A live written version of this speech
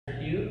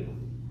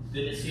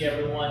Good to see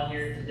everyone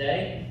here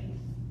today.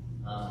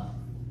 I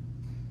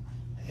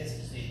guess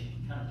just need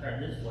to kind of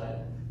turn this way.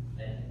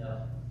 And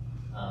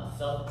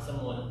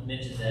someone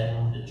mentioned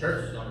that the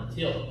church is going to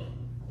tilt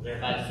with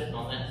everybody sitting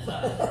on that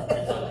side.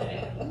 It's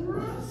okay.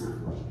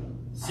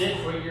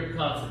 Sit where you're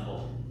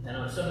comfortable. I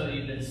know some of you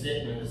have been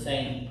sitting in the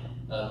same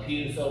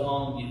pew so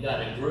long you've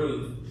got a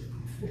groove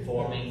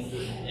forming,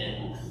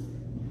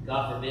 and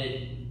God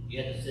forbid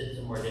you have to sit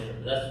somewhere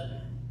different.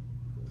 But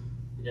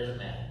it doesn't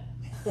matter.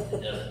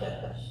 It doesn't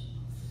matter.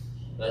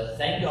 But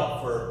thank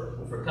y'all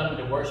for coming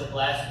to worship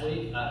last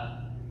week.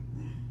 I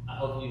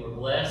hope you were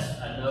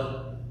blessed. I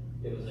know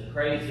it was a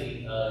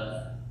crazy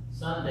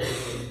Sunday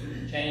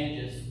with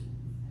changes.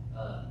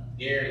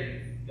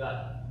 Gary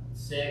got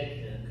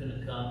sick and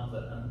couldn't come,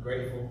 but I'm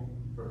grateful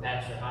for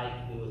Pastor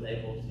Hike who was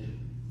able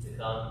to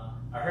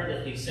come. I heard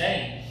that he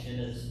sang in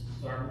his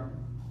sermon.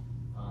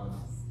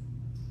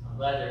 I'm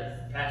glad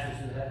there are pastors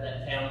who have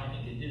that talent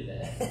and can do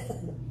that.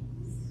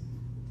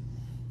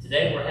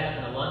 Today we're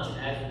having a luncheon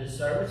after this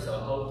service, so I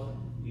hope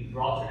you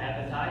brought your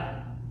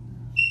appetite.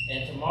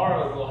 And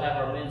tomorrow we'll have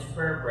our men's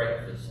prayer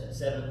breakfast at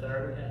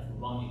 7:30 at the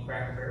Longview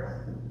Cracker Barrel.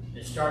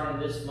 And starting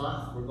this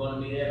month, we're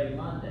going to meet every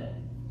Monday.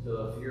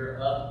 So if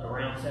you're up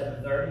around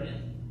 7:30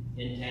 and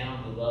in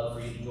town, we'd love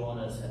for you to join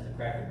us at the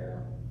Cracker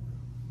Barrel.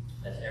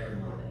 That's every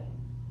Monday.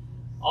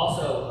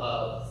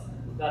 Also,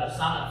 we've got a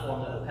sign-up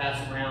form that we'll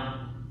pass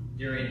around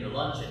during the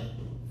luncheon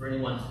for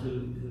anyone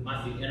who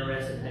might be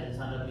interested and hasn't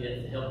signed up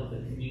yet to help with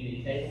the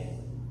community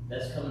table.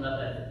 That's coming up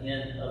at the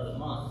end of the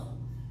month.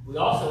 We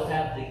also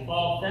have the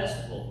Fall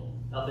Festival.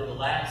 That'll be the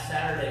last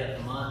Saturday of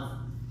the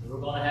month. And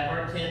we're going to have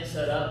our tent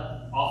set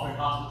up, offering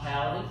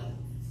hospitality.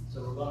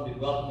 So we're going to be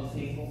welcoming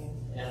people.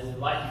 And we'd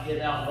like to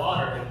give out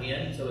water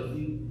again. So if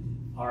you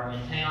are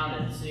in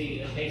town and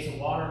see a case of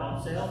water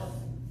on sale,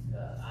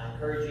 I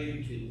encourage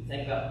you to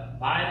think about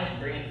buying it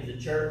and bringing it to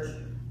the church.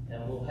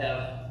 And we'll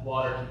have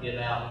water to give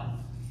out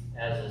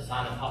as a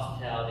sign of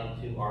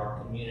hospitality to our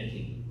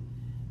community.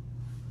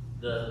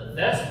 The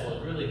festival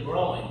is really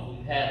growing.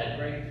 We've had a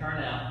great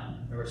turnout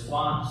and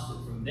response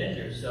from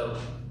vendors, so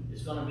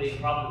it's going to be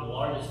probably the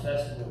largest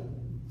festival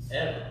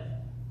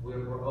ever.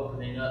 We're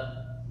opening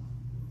up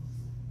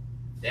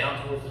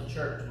down towards the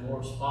church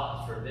more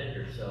spots for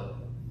vendors, so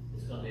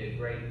it's going to be a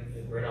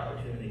great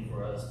opportunity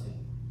for us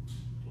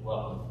to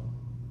welcome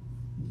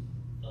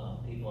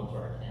people into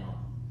our town.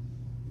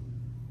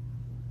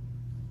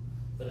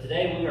 But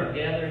today we are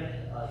gathered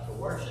to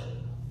worship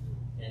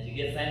and to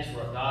give thanks for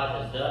what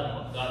God has done and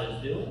what God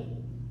is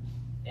doing.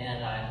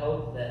 And I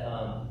hope that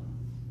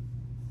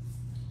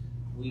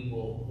we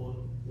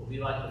will be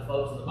like the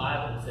folks in the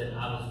Bible that said,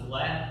 I was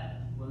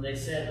glad when they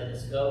said, let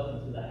us go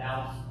into the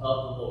house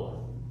of the Lord.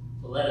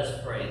 So let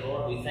us pray.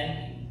 Lord, we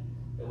thank you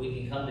that we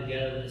can come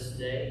together this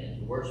day and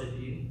to worship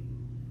you.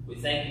 We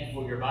thank you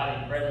for your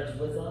abiding presence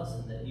with us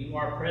and that you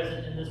are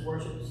present in this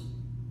worship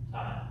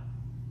time.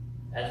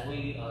 As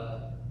we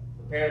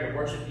prepare to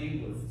worship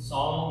you with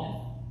song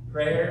and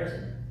prayers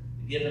and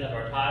the giving of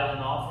our tithes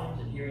and offerings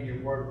and hearing your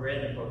word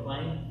read and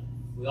proclaimed,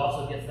 we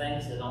also give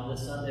thanks that on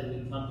this Sunday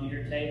we come to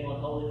your table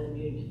in Holy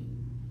Communion.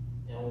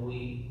 And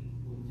we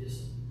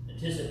just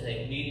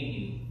anticipate meeting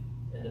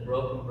you in the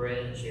broken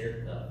bread and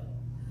shared cup.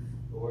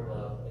 Lord,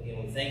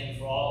 again, we thank you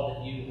for all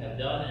that you have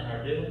done and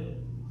are doing.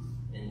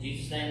 In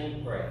Jesus' name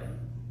we pray.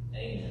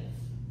 Amen.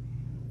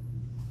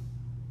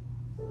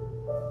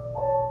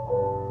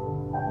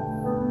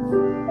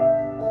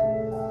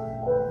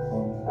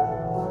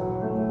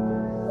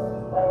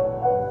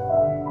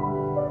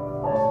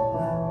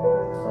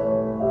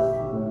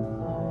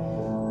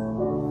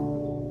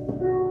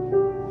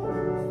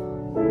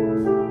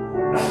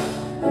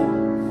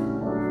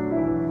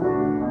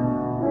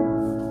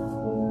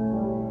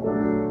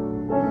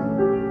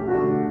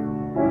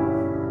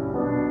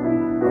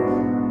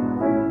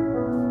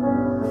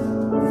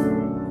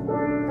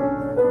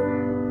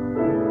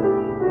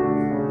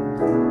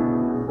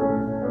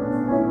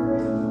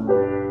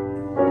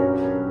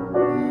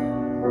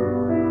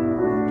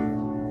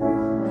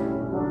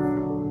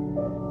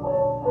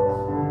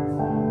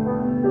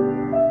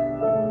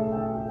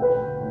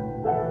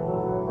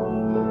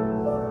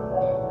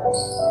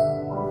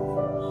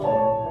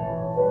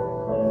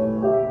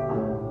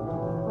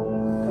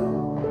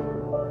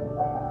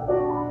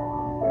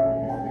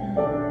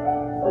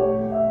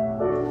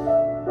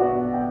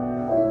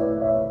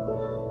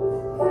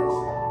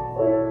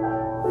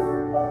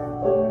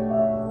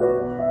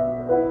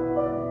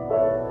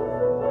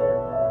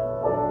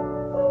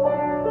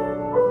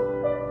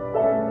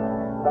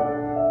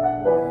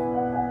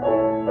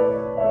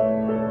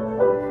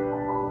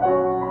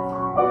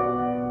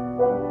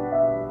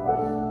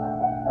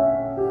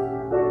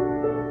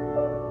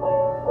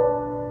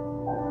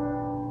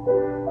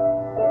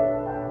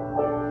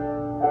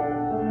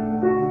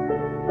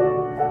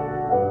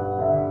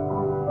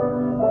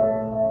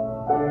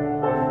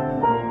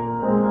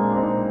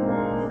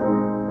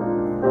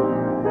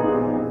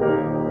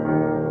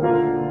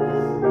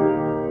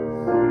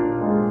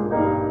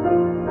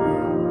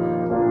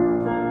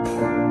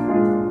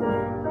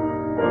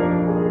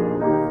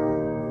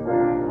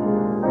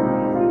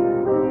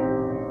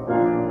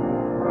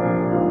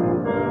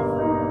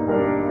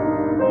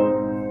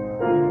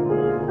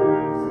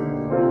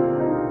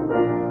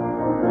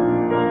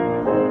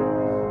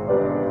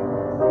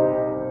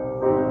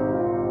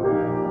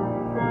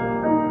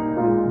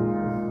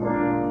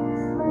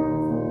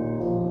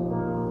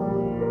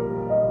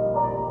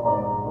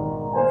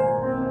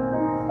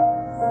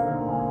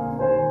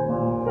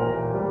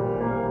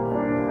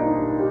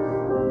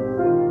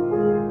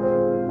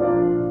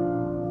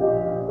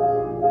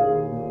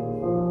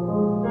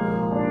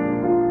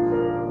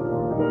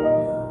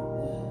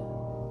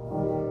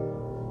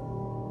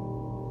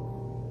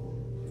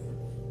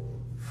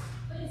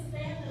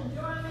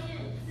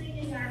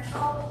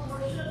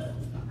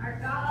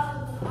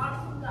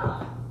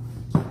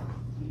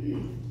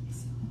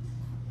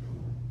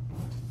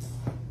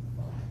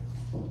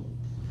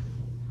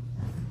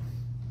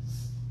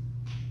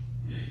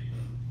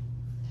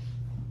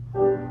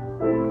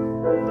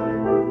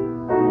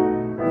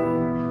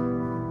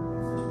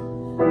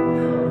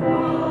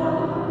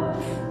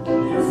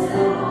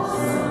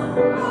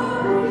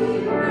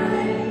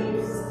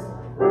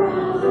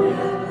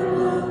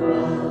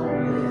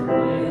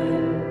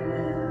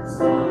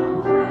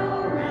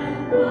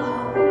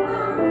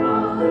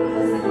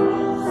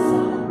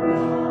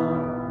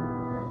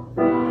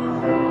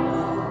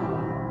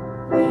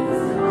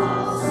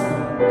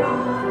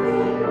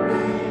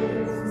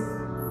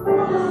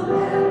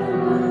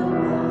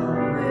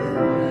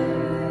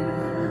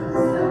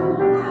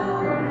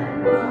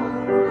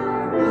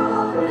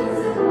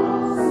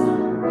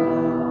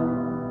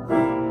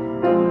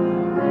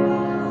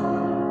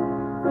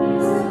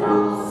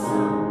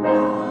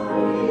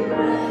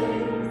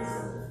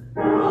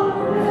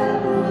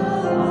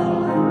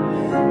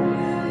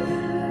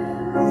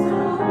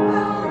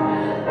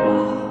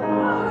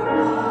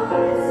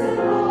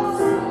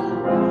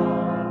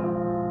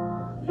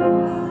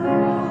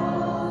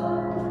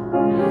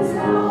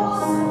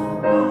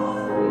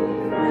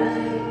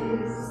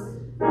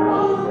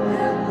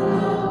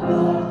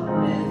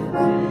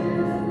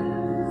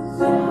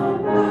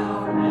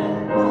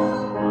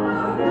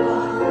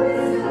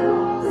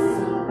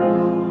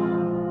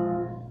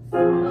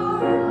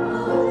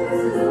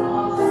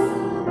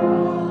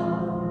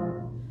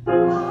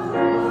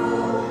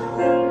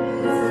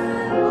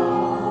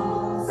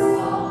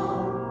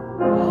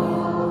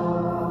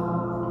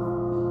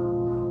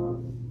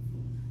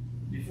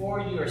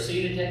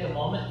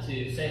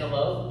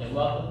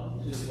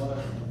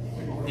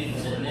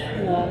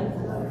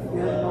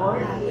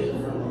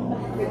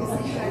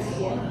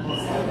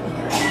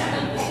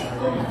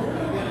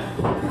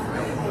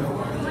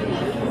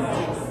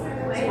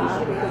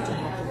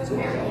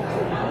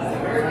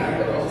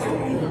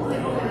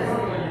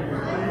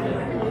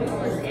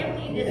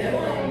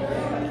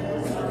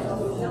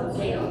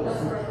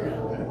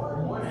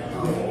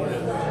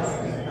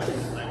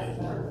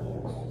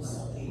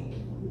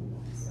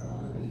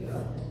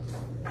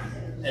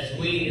 As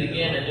we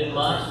begin a new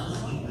month,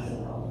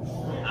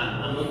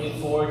 I'm looking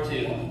forward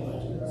to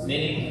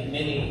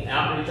many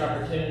outreach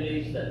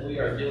opportunities that we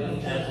are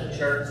doing as a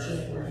church.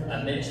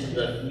 I mentioned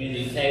the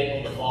community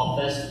table, the fall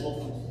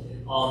festival.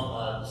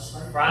 On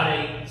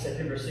Friday,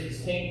 September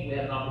 16th, we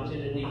have an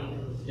opportunity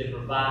to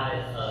provide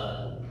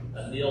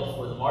a meal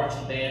for the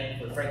marching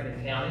band for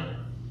Franklin County.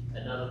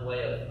 Another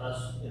way of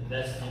us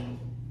investing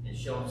and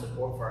showing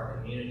support for our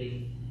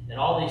community. And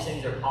all these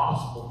things are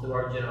possible through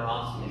our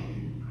generosity.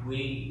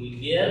 We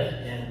give,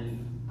 and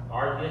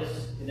our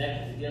gifts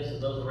connect with the gifts of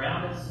those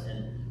around us,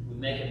 and we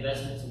make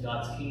investments in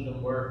God's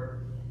kingdom work,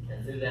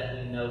 and through that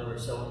we know we're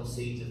sowing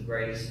seeds of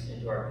grace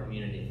into our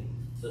community.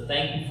 So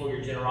thank you for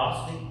your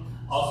generosity.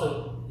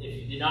 Also,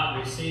 if you did not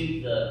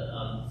receive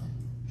the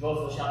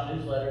Joyful Shout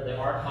newsletter, there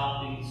are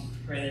copies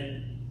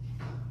printed.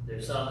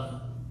 There's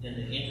some in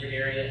the entry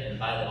area and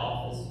by the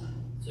office,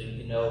 so you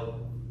can know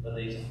of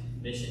these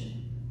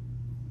mission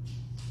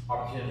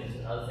opportunities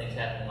and other things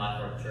happening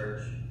like our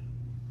church.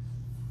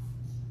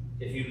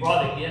 If you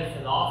brought a gift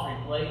for the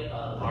offering plate,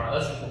 our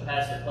ushers will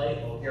pass the plate.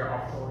 We'll hear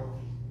our offering,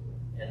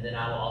 and then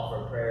I will offer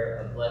a prayer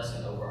of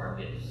blessing over our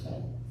gifts.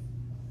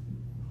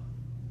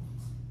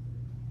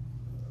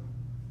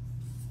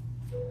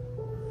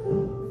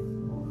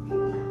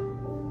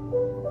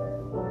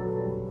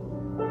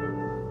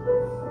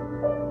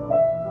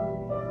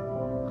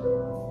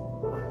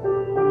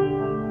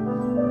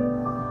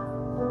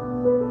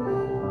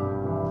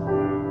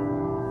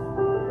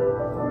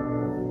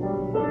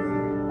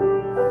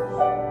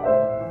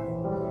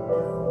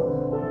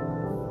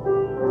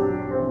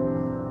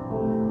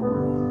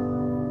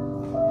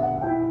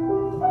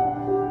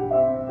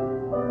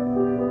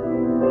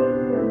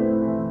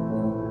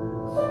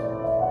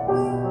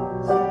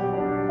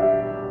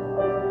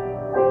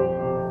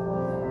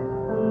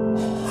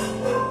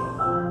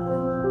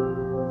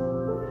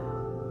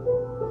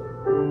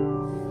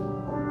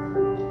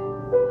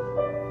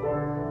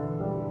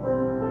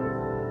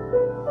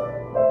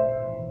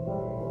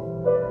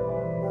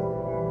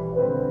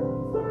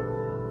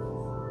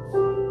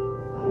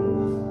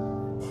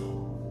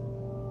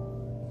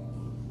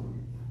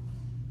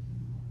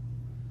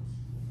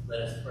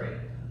 Let us pray.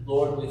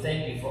 Lord, we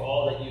thank you for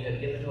all that you have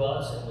given to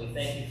us, and we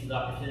thank you for the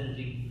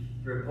opportunity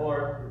to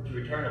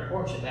return a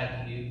portion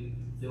back to you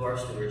through our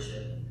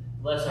stewardship.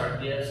 Bless our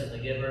gifts and the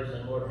givers,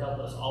 and Lord, help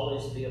us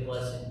always to be a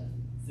blessing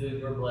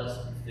through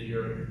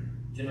your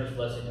generous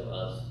blessing to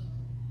us.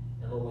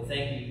 And Lord, we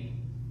thank you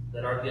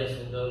that our gifts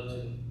will go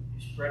to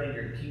spreading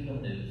your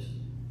kingdom news,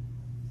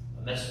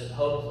 a message of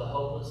hope to the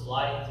hopeless,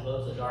 light to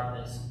those in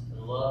darkness,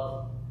 and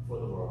love for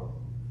the world.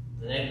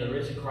 In the name of the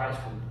risen Christ,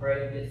 we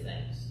pray and give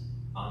thanks.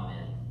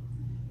 Amen.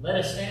 Let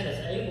us stand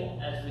as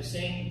able as we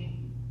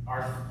sing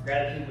our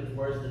gratitude with the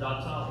words of the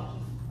doxology.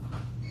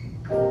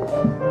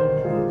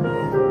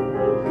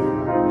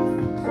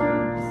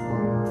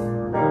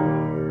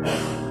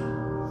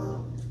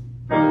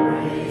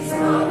 Praise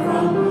God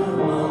from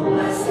whom all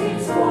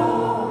blessings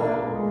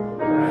flow.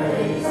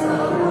 Praise the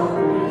Lord,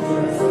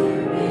 creatures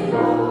here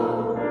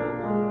below.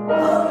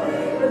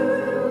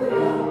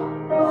 Hallelujah,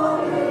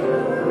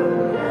 hallelujah.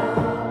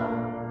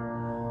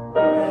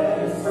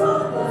 Praise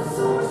God, the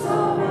source of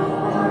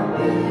our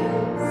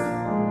beings.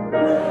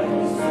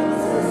 Praise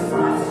Jesus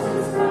Christ,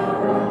 whose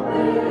power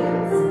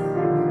lives.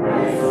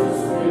 Praise the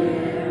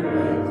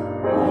Spirit,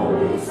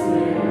 Holy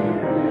Spirit.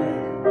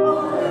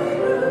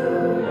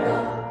 Hallelujah,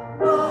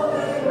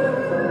 hallelujah,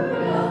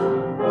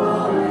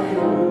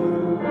 hallelujah.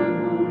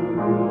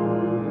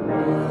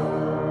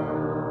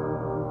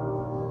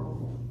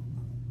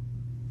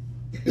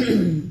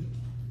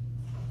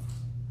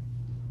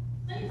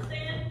 Please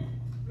stand,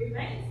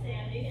 remain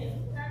standing, and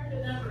turn to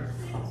number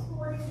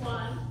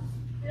 641,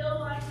 Feel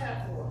Like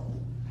Hathor.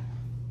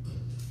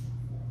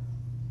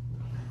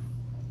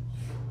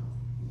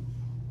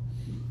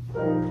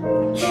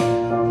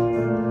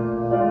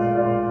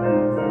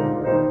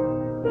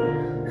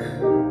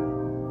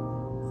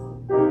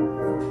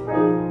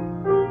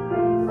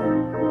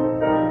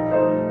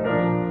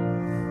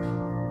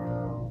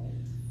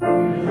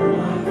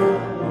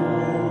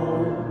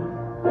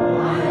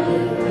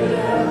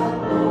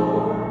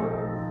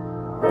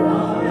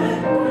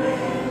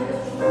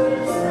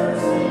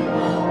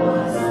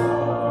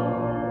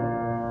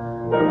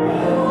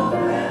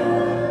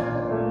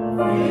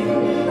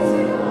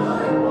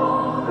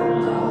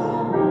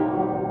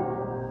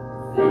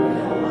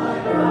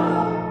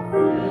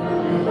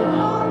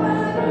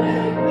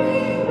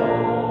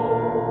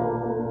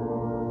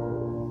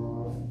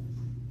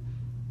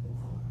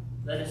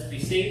 Let us be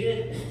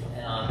seated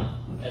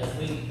as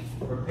we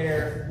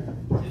prepare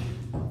to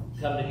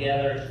come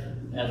together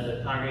as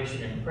a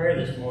congregation in prayer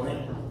this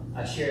morning.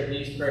 I shared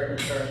these prayer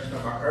concerns from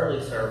our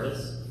early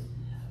service.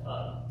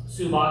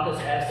 Sue Bacchus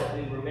asked that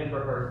we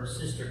remember her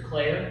sister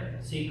Claire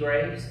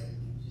Seagraves.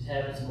 She's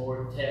having some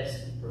more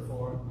tests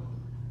performed.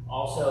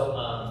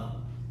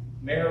 Also,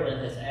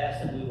 Marilyn has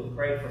asked that we would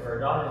pray for her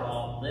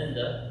daughter-in-law,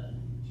 Linda.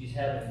 She's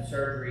having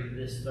surgery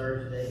this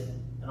Thursday.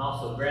 And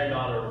also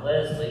granddaughter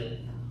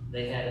Leslie.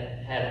 They had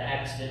an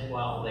accident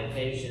while on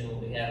vacation and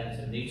will be having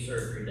some knee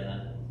surgery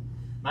done.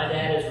 My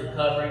dad is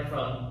recovering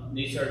from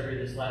knee surgery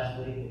this last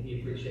week, and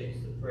he appreciates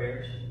the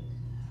prayers.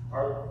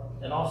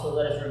 And also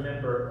let us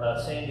remember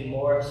Sandy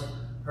Morris.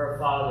 Her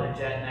father,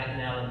 Jack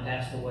McAnally,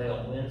 passed away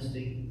on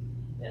Wednesday,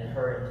 and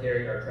her and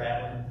Terry are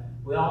traveling.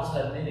 We also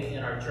have many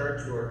in our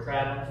church who are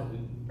traveling, so we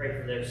pray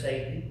for their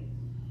safety.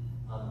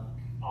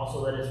 Also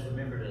let us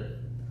remember to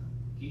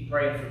keep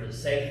praying for the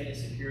safety and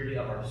security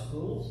of our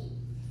schools.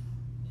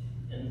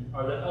 And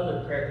are there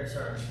other prayer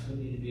concerns we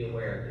need to be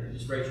aware of? If you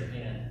just raise your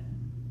hand.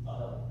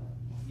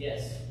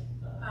 Yes.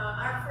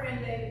 Our friend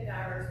David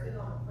Dyer has been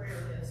on the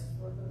prayer list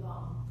for a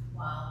long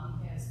while.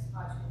 He has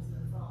Hodgkin's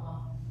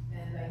lymphoma,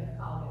 and they have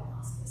called him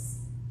hospice.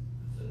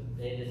 So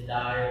David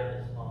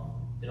Dyer has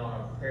been on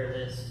our prayer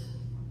list.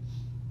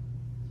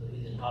 So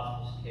he's in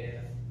hospice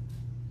care.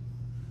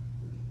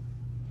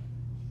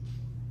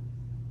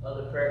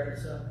 Other prayer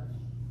concerns?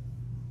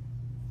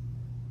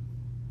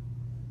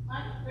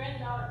 My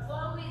granddaughter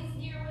Chloe is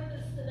here with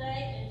us today,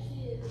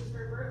 and it's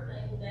her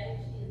birthday today.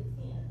 She is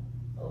 10.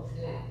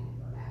 Okay.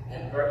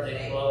 Happy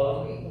birthday,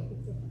 Chloe.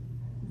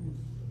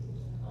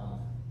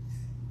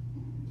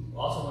 We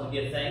also want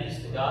to give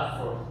thanks to God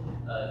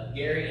for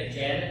Gary and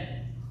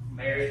Janet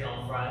married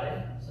on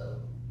Friday.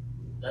 So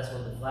that's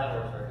when the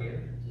flowers are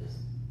here, just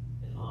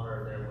in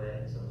honor of their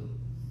wedding. So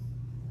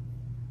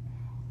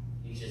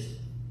he's just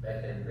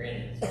back there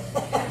grinning.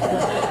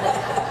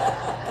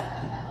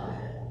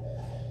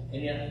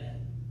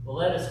 Well,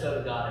 let us go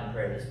to God in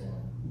prayer this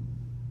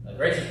morning.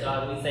 Gracious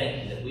God, we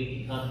thank you that we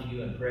can come to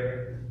you in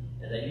prayer,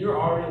 and that you're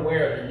already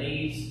aware of the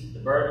needs, the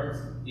burdens,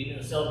 even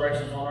the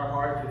celebrations on our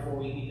hearts before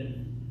we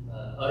even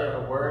utter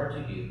a word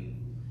to you.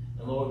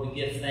 And Lord, we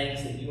give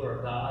thanks that you are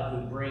a God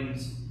who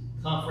brings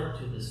comfort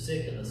to the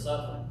sick and the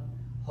suffering,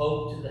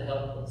 hope to the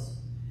helpless,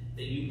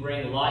 that you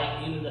bring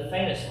light, even the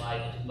faintest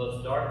light, to the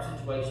most dark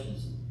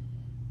situations.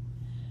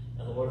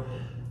 And Lord,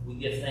 we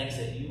give thanks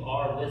that you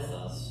are with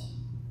us,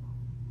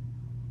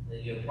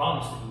 that you have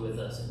promised to be with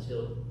us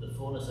until the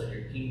fullness of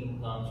your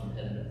kingdom comes from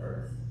heaven to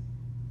earth.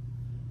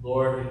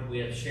 Lord, we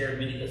have shared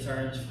many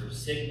concerns for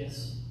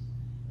sickness.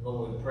 And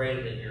Lord, we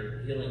pray that your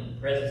healing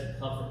presence and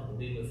comfort will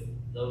be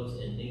with those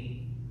in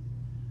need.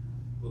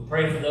 We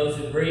pray for those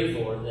who grieve,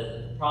 Lord,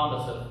 that the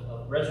promise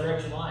of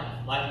resurrection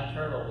life, life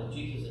eternal with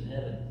Jesus in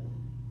heaven,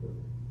 will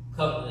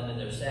comfort them in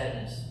their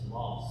sadness and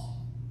loss.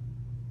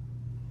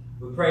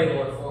 We pray,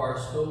 Lord, for our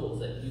schools,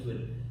 that you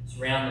would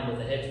surround them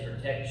with a hedge of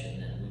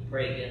protection, and we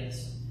pray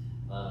against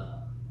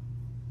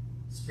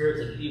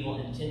spirits of evil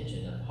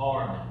intention, of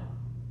harm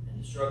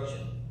and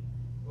destruction.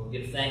 We'll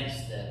give thanks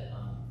that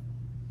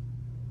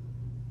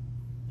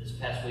this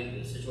past week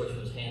the situation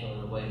was handled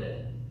in a way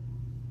that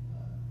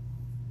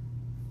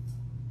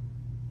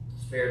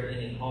spared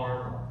any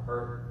harm or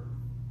hurt.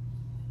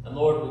 And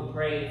Lord, we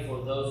pray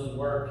for those who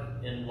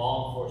work in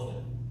law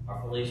enforcement,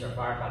 our police, our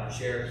firefighters,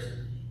 sheriffs,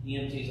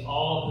 EMTs,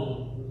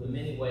 all who in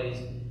many ways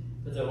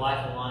put their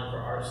life on the line for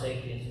our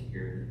safety and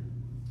security.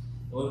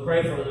 And we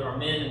pray for our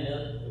men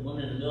and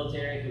women in the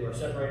military who are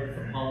separated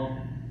from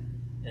home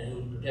and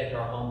who protect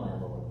our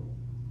homeland, Lord.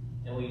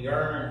 And we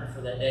yearn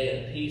for that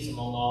day of peace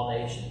among all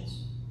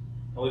nations.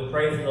 And we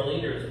pray for the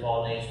leaders of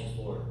all nations,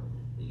 Lord,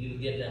 that you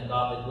would give them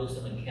godly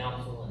wisdom and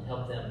counsel and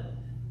help them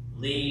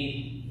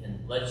lead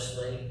and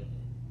legislate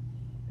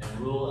and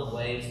rule in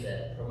ways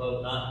that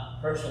promote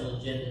not personal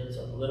agendas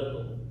or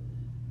political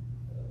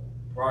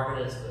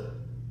prerogatives, but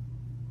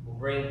will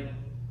bring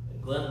a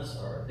glimpse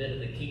or a bit of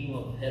the kingdom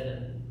of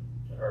heaven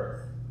to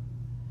earth.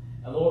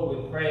 And Lord,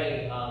 we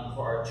pray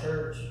for our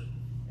church,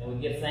 and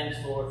we give thanks,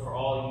 Lord, for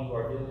all you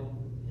are doing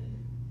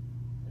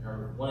and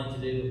are wanting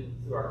to do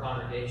through our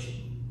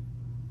congregation,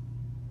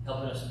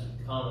 helping us to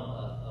become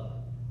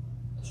a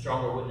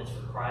stronger witness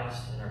for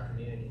Christ in our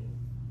community.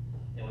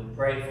 And we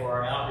pray for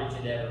our outreach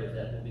endeavors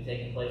that will be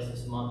taking place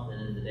this month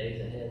and in the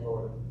days ahead,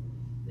 Lord,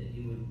 that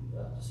you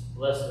would just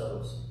bless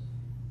those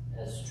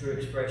as true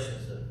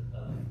expressions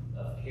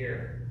of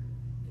care,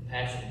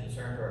 compassion, and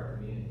concern for our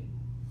community.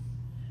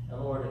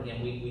 And Lord,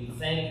 again, we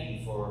thank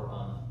you for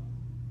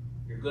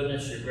your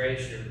goodness, your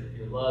grace,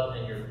 your love,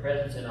 and your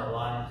presence in our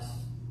lives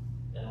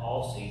in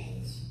all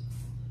seasons.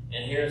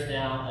 And hear us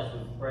now as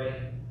we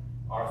pray,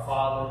 Our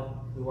Father,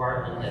 who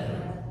art in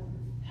heaven,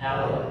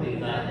 hallowed be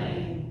thy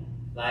name.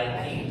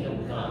 Thy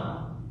kingdom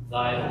come,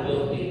 thy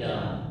will be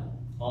done,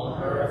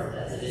 on earth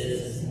as it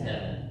is in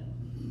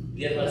heaven.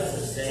 Give us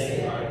this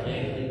day our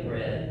daily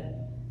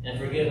bread, and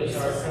forgive us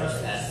our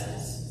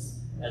trespasses,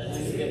 as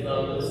we forgive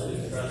those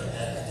who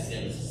trespass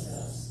against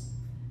us.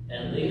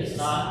 And lead us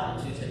not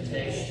into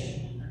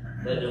temptation,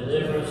 but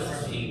deliver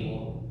us from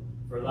evil.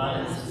 For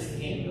thine is the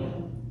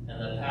kingdom,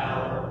 and the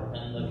power,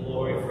 and the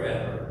glory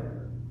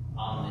forever.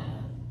 Amen.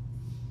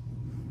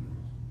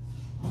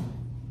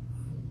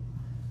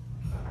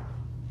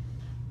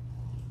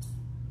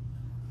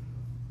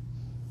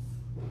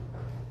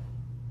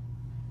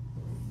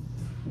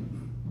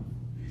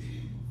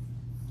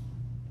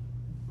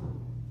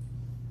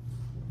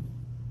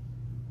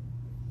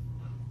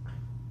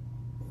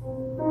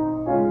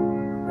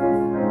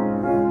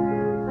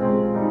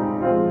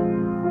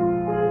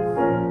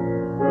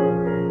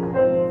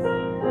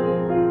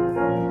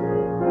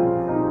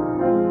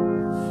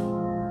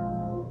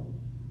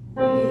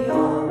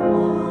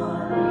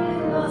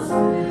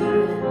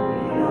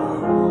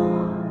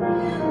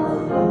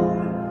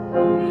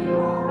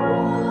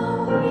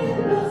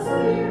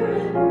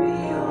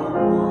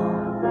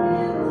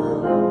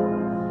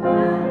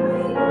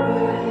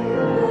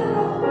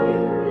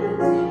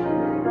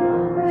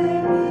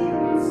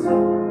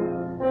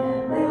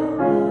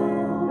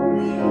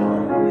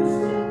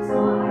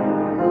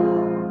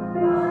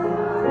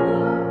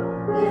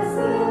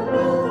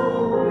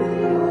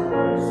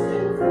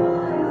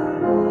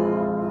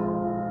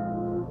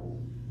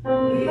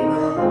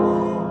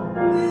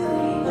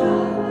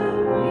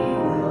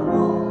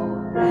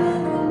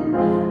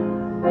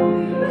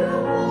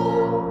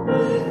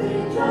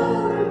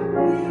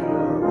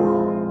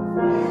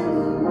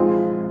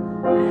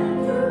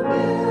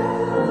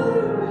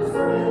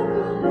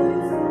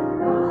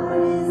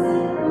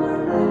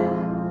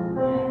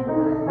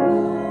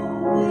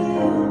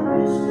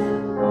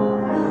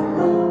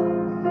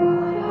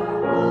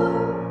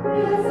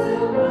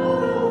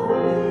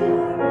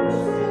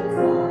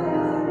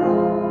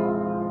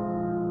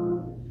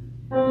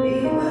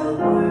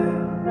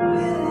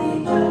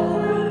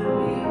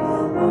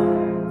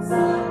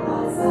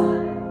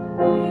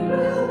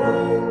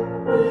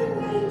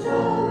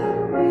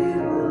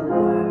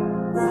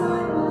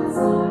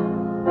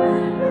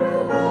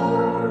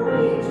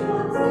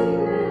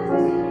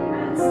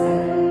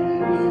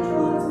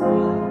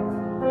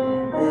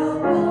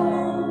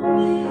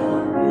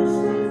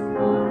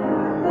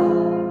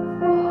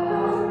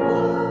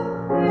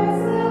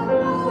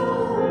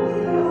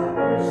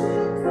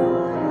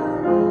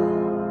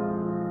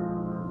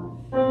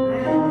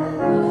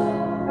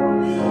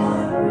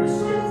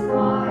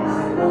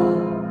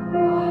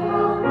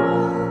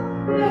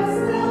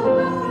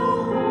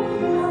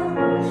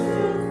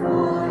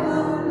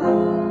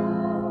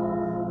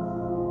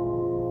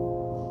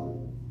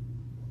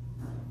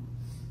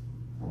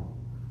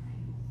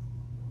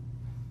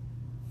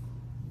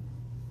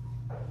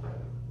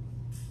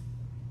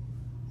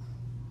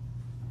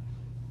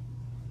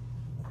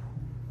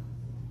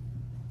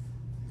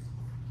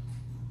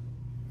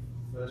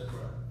 Let's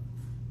pray.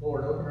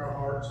 Lord, open our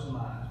hearts and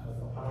minds by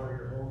the power of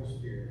your Holy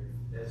Spirit,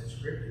 as the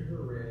scriptures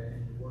are read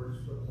and your words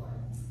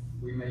proclaimed,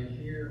 we may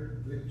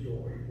hear with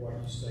joy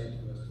what you say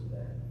to us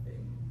today.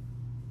 Amen.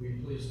 Will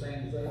you please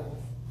stand as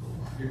up?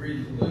 We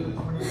read from Luke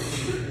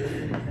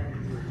 22,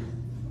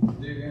 23,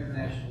 New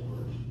International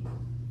Version.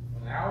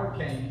 When the hour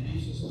came,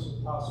 Jesus'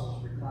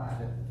 apostles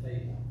reclined at the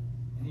table,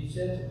 and he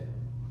said to them,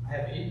 I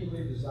have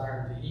eagerly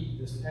desired to eat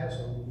this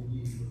Passover with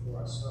you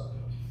before I suffer.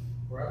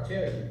 For I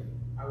tell you,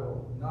 I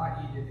will not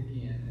eat it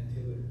again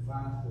until it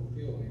finds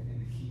fulfillment in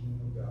the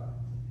kingdom of God.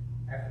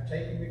 After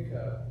taking the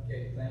cup, he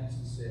gave thanks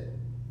and said,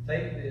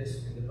 Take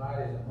this and divide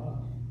it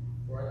among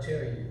you. For I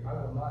tell you, I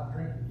will not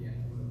drink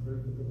again from the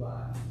fruit of the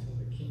vine until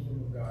the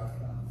kingdom of God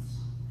comes.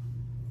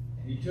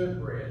 And he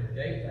took bread,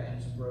 gave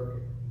thanks, and broke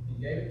it,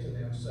 and gave it to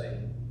them,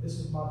 saying, This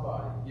is my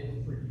body,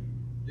 given for you.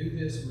 Do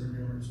this in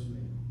remembrance of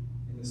me.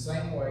 In the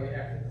same way,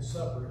 after the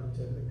supper, he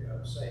took the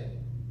cup,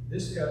 saying,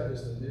 This cup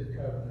is the new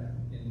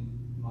covenant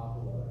in my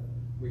blood,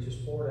 which is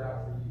poured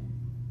out for you.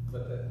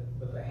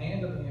 But the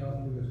hand of him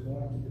who is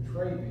going to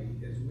betray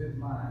me is with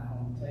mine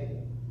on the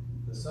table.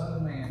 The Son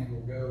of Man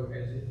will go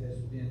as it has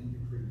been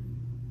decreed.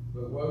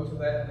 But woe to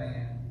that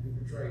man who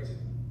betrays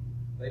him.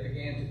 They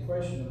began to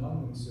question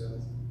among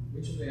themselves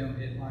which of them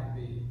it might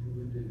be who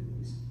would do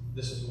this.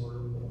 This is the word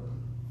of the Lord.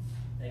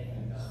 Thank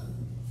you, God.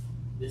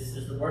 This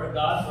is the word of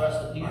God for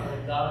us, the people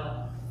of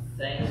God.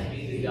 Thanks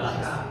be to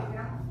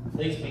God.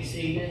 Please be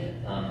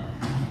seated. I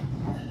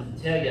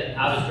tell you,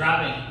 I was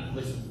driving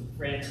with some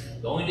friends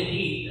going to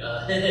eat.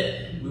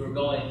 We were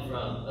going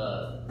from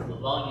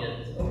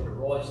Livonia over to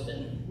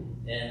Royston,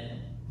 and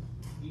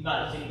you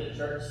might have seen the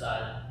church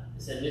side.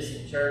 It said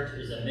missing church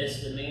is a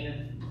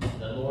misdemeanor.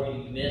 The more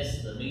you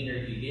miss, the meaner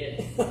you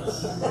get.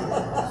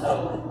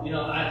 So,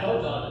 I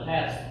told y'all in the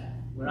past,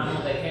 when I'm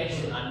on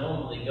vacation, I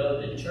normally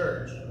go to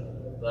church.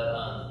 But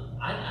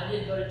I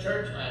didn't go to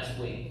church last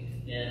week.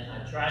 And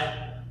I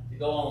tried to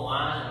go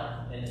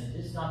online, and it's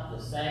just not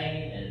the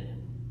same.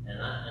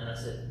 And I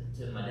said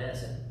to my dad,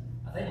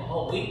 I think my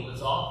whole week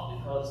was off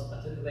because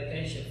I took a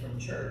vacation from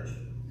church.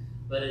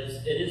 But it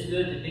is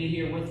good to be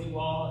here with you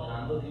all, and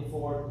I'm looking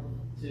forward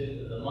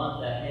to the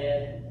month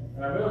ahead.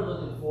 And I'm really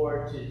looking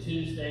forward to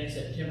Tuesday,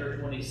 September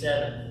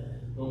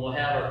 27th, when we'll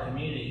have our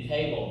community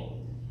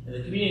table. And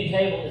the community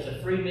table is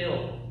a free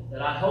meal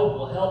that I hope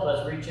will help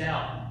us reach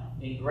out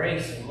in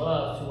grace and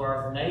love to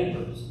our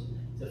neighbors,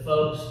 to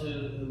folks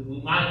who we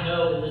might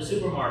know in the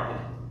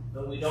supermarket,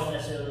 but we don't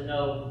necessarily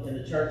know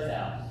in the church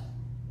house.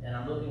 And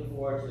I'm looking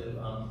forward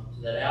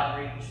to that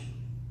outreach.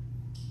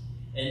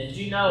 And did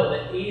you know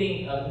that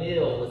eating a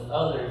meal with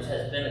others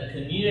has been a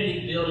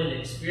community-building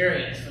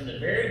experience from the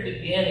very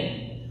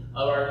beginning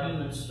of our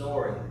human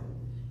story?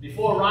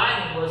 Before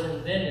writing was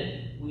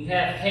invented, we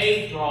have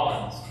cave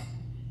drawings.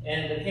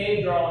 And the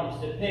cave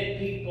drawings depict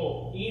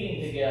people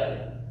eating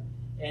together.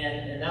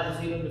 And that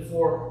was even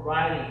before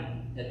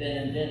writing had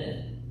been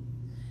invented.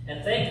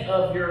 And think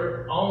of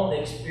your own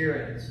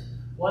experience.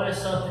 What is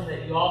something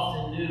that you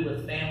often do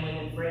with family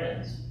and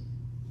friends?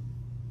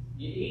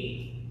 You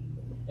eat.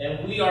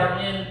 And we are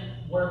in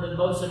one of the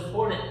most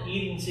important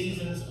eating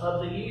seasons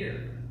of the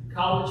year.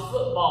 College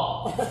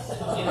football. The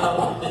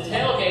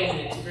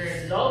tailgating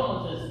experience is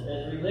almost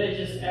as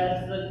religious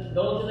as the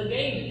going to the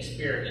game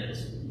experience,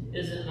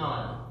 is it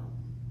not?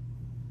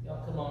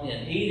 Y'all come on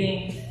in.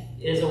 Eating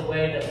is a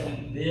way that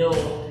we build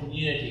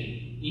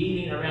community.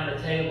 Eating around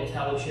the table is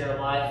how we share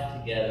life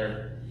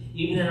together.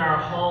 Even in our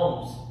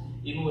homes,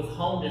 even with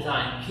home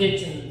design,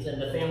 kitchens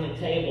and the family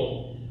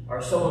table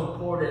are so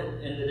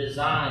important in the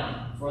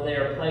design, for they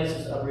are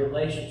places of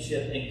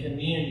relationship and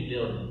community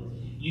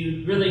building.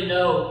 You really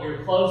know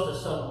you're close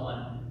to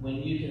someone when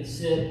you can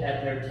sit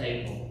at their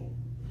table,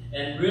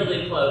 and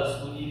really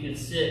close when you can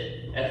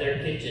sit at their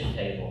kitchen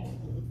table.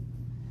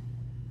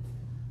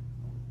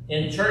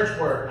 In church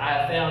work, I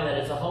have found that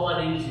it's a whole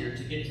lot easier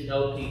to get to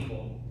know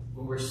people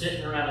when we're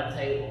sitting around a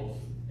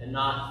table and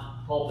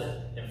not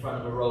pulpit in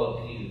front of a row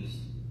of pews.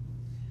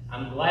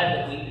 I'm glad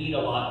that we eat a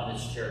lot in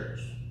this church.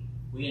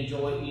 We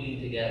enjoy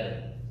eating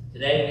together.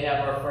 Today we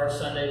have our first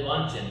Sunday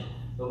luncheon,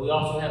 but we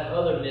also have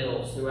other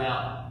meals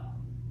throughout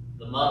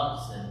the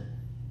months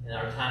and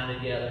our time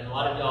together. And a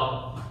lot of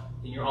y'all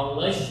in your own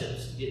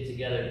relationships get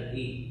together to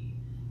eat.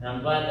 And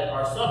I'm glad that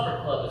our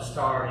supper club is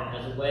starting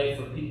as a way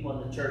for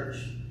people in the church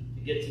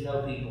to get to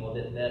know people a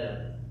bit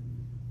better.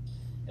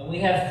 And we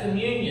have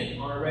communion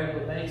on a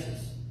regular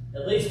basis,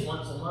 at least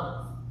once a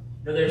month.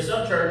 There's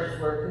some churches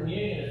where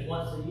communion is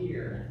once a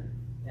year.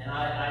 And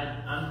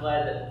I'm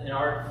glad that in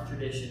our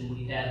tradition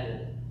we have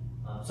it.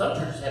 Some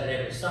churches have it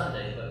every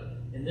Sunday,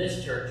 but in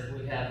this church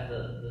we have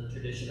the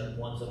tradition of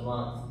once a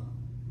month.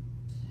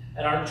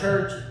 At our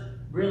church,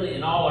 really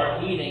in all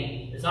our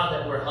eating, it's not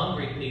that we're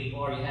hungry people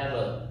or you have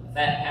a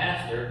fat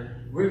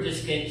pastor. We're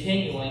just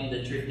continuing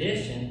the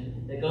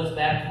tradition that goes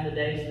back from the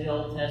days of the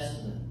Old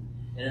Testament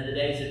and in the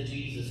days of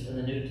Jesus in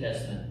the New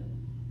Testament.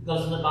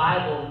 Because in the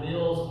Bible,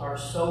 meals are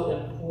so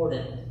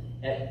important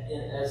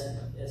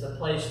as a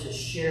place to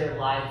share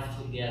life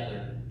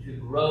together, to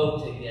grow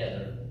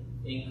together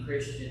in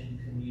Christian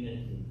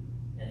community.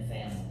 and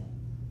family.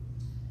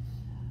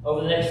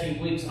 Over the next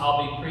few weeks,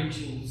 I'll be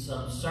preaching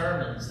some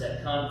sermons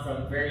that come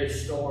from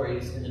various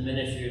stories in the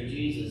ministry of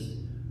Jesus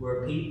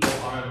where people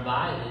are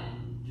invited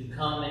to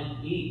come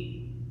and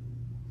eat.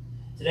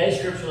 Today's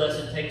scripture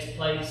lesson takes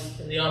place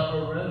in the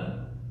upper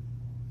room.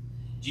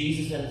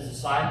 Jesus and his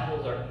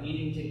disciples are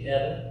eating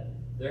together.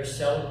 They're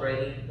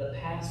celebrating the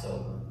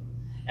Passover.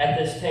 At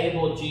this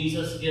table,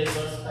 Jesus gives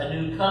us a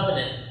new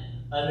covenant,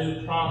 a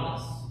new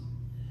promise.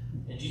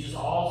 And Jesus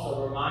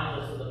also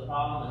reminds us of the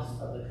promise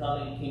of the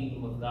coming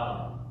kingdom of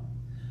God.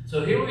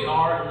 So here we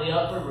are in the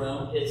upper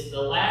room. It's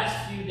the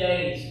last few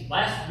days,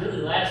 last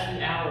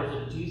few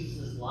hours of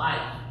Jesus'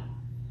 life.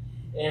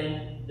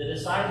 And the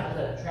disciples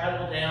have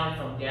traveled down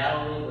from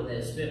Galilee where they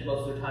had spent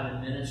most of their time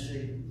in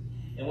ministry.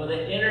 And when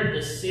they entered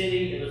the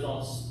city, it was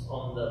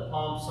on the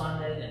Palm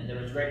Sunday, and there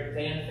was great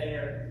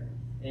fanfare.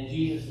 And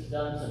Jesus has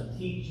done some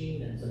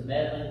teaching and some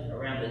meddling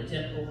around the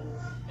temple.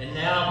 And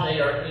now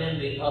they are in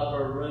the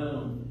upper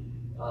room.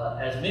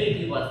 As many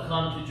people have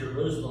come to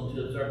Jerusalem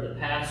to observe the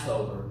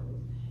Passover.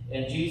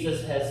 And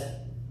Jesus has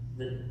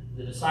the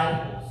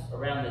disciples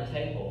around the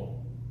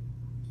table.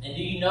 And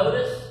did you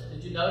notice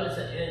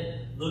that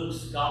in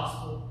Luke's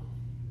gospel,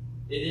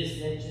 it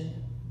is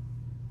mentioned,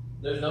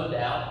 there's no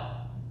doubt,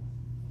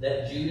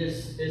 that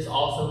Judas is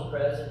also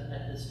present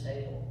at this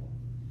table.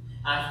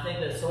 I think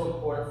that's so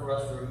important for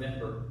us to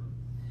remember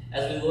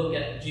as we look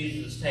at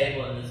Jesus'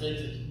 table and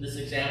this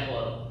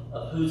example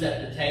of who's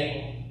at the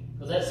table.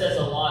 Because that says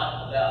a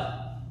lot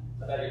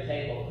about your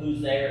table,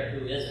 who's there and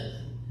who isn't.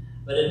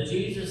 But if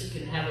Jesus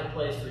can have a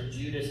place for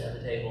Judas at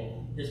the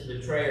table, his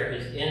betrayer,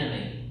 his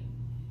enemy,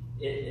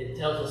 it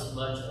tells us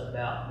much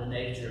about the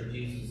nature of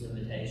Jesus'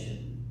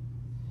 invitation.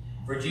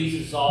 For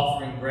Jesus is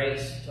offering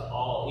grace to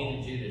all,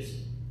 even Judas,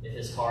 if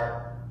his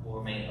heart will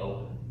remain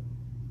open.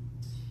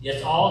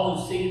 Yes, all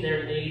who see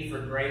their need for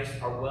grace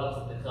are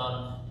welcome to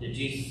come to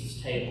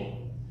Jesus'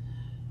 table.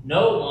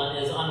 No one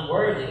is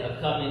unworthy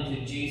of coming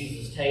to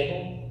Jesus'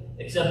 table,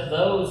 except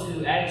those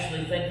who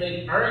actually think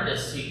they've earned a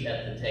seat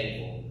at the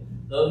table.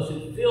 Those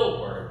who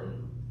feel worthy.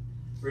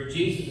 For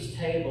Jesus'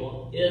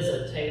 table is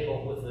a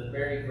table with a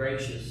very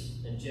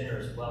gracious and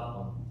generous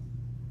welcome.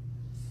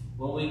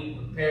 When we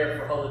prepare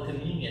for Holy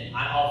Communion,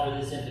 I offer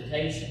this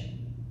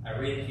invitation. I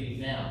read it to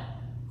you now.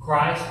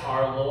 Christ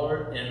our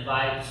Lord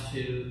invites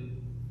to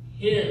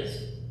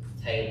his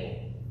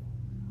table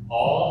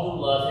all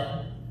who love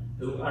him,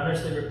 who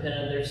earnestly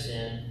repent of their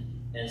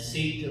sin, and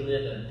seek to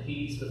live in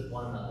peace with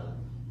one another.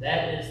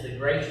 That is the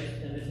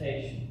gracious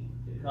invitation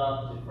to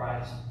come to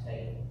Christ's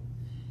table.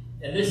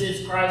 And this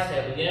is Christ's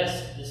table.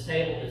 Yes, this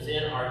table is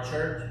in our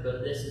church,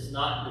 but this is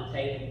not the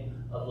table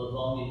of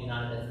Livonia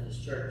United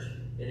Methodist Church.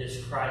 It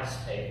is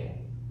Christ's table,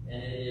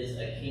 and it is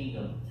a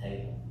kingdom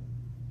table.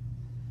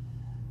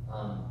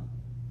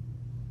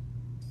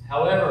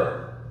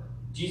 However,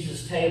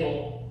 Jesus'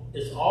 table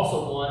is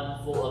also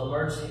one full of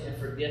mercy and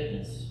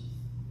forgiveness.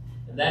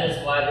 And that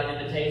is why the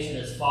invitation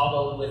is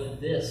followed with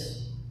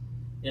this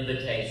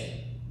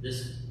invitation,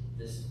 this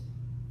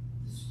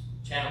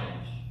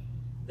challenge.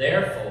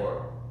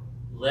 Therefore,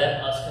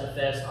 let us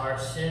confess our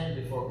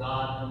sin before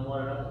God and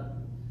one another.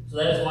 So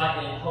that is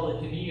why in Holy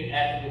Communion,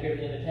 after we hear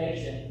the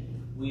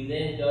invitation, we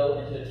then go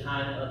into a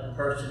time of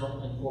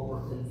personal and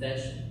corporate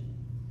confession.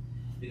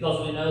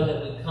 Because we know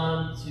that we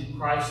come to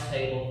Christ's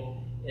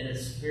table in a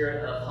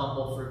spirit of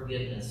humble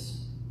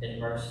forgiveness and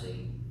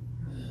mercy.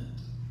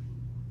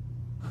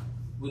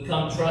 We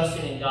come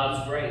trusting in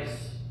God's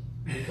grace.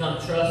 We come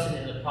trusting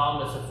in the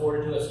promise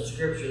afforded to us in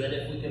Scripture that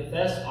if we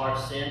confess our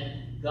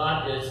sin,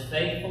 God is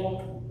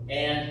faithful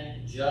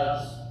and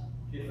just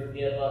to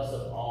forgive us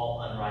of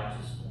all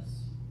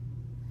unrighteousness.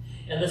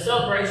 And the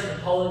celebration of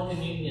Holy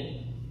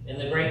Communion and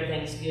the great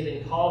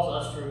Thanksgiving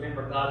calls us to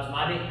remember God's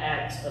mighty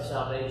acts of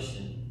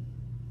salvation.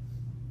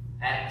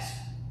 Acts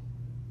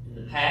in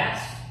the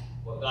past,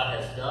 what God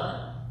has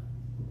done.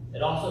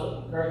 It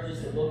also encourages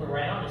us to look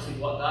around and see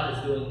what God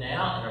is doing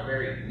now in our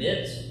very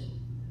midst,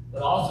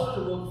 but also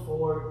to look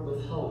forward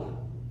with hope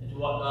into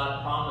what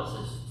God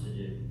promises to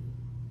do.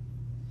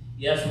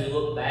 Yes, we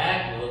look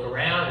back, we look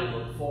around, we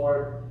look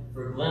forward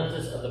for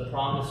glimpses of the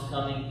promised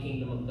coming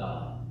kingdom of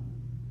God.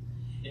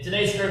 In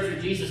today's scripture,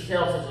 Jesus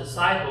tells his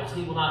disciples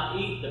he will not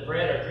eat the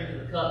bread or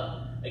drink the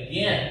cup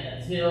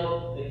again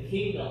until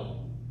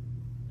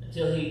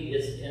he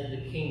is in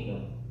the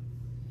kingdom.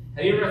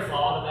 Have you ever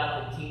thought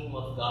about the kingdom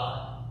of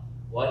God?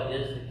 What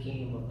is the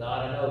kingdom of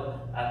God? I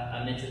know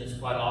I mention this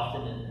quite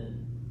often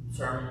in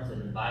sermons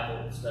and in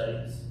Bible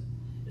studies.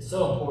 It's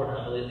so important,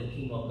 I believe, the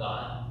kingdom of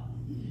God.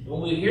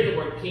 When we hear the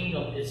word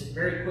kingdom, it's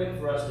very quick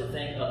for us to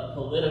think of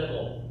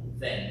political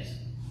things,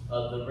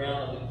 of the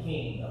realm of a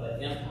king, of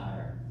an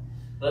empire.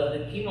 But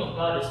the kingdom of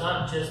God is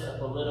not just a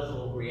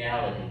political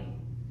reality.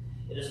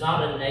 It is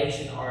not a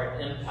nation or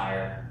an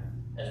empire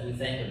as we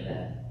think of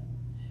that.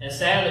 And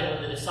sadly,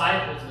 when the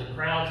disciples and the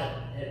crowds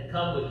had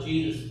come with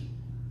Jesus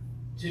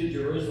to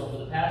Jerusalem for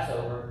the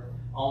Passover,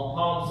 on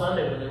Palm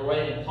Sunday, when they were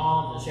waving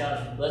palms and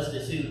shouting, "Blessed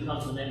is he who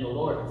comes in the name of the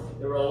Lord,"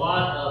 there were a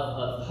lot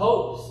of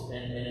hopes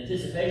and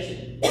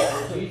anticipation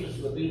that Jesus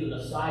would be the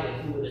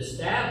Messiah who would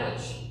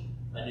establish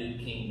a new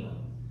kingdom.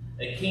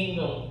 A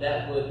kingdom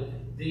that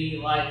would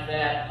be like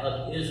that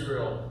of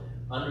Israel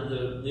under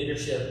the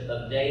leadership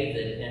of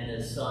David and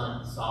his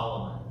son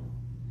Solomon.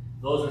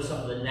 Those are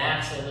some of the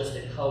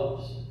nationalistic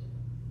hopes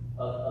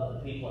of the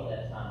people at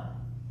that time.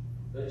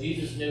 But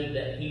Jesus knew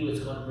that he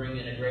was going to bring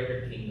in a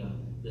greater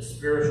kingdom, the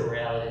spiritual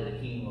reality of the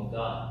kingdom of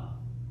God.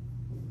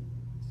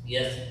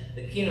 Yes,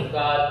 the kingdom of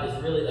God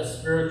is really a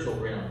spiritual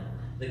realm.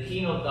 The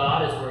kingdom of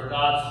God is where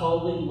God's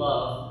holy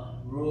love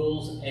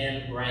rules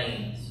and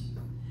reigns.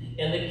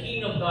 And the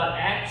kingdom of God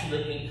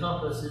actually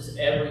encompasses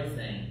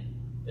everything.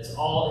 It's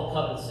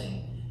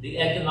all-encompassing. The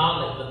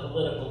economic, the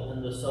political,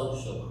 and the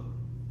social.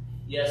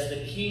 Yes,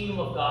 the kingdom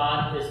of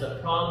God is the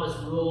promised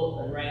rule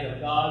and reign of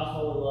God's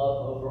holy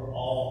love over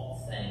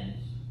all things.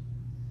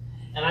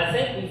 And I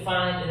think we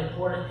find an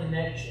important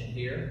connection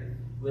here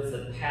with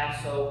the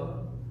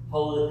Passover,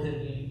 Holy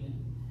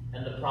Communion,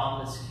 and the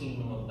promised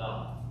kingdom of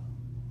God.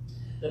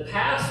 The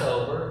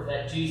Passover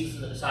that Jesus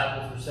and the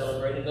disciples were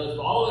celebrating goes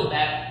all the way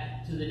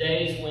back to the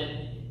days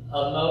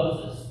of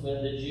Moses,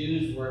 when the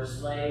Jews were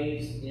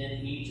slaves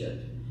in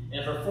Egypt.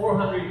 And for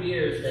 400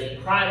 years they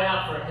cried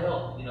out for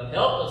help.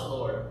 Help us,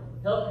 Lord.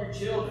 Help your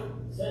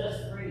children. Set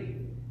us free.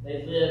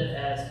 They lived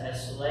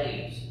as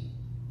slaves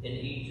in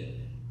Egypt.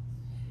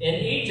 In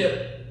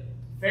Egypt,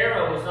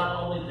 Pharaoh was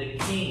not only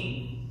the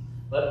king,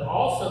 but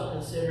also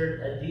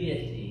considered a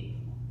deity,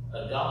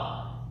 a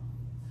god.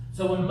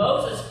 So when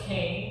Moses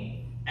came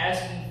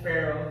asking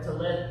Pharaoh to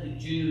let the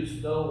Jews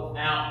go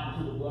out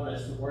into the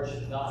wilderness to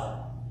worship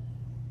God,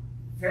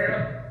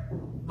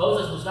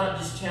 Moses was not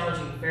just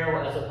challenging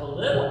Pharaoh as a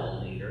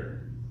political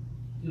leader,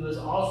 he was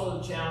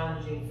also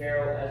challenging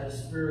Pharaoh as a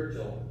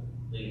spiritual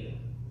leader.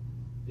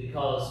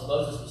 Because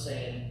Moses was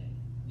saying,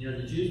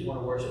 the Jews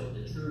want to worship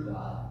the true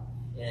God,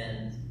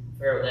 and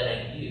Pharaoh, that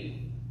ain't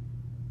you.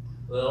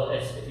 Well,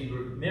 if you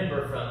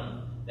remember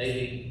from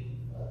maybe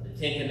the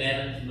Ten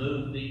Commandments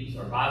movies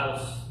or Bible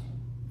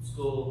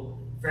school,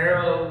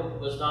 Pharaoh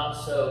was not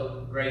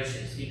so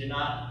gracious. He did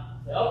not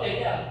say, okay,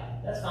 yeah,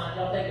 that's fine.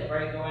 Y'all take a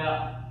break, go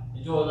out,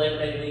 enjoy Labor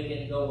Day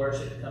weekend, go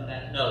worship, come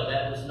back. No,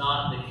 that was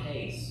not the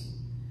case.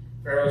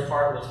 Pharaoh's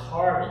heart was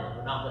hardened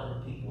for not letting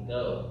the people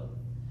go.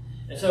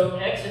 And so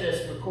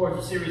Exodus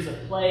records a series of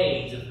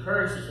plagues, of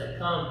curses that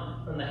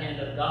come from the hand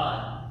of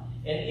God.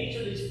 And each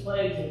of these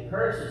plagues and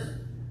curses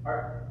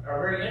are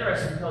very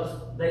interesting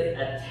because they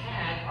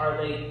attack, or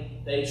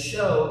they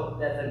show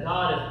that the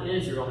God of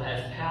Israel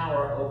has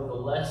power over the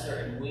lesser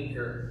and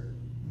weaker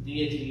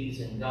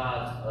deities and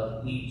gods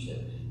of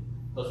Egypt.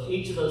 Because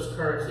each of those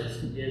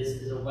curses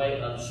is a way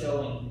of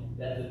showing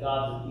that the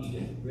gods of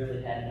Egypt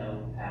really had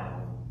no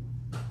power.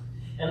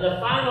 And the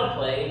final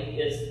plague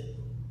is,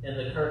 in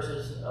the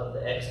curses of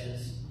the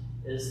Exodus,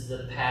 is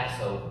the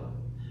Passover,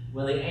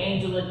 when the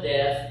angel of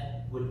death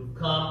would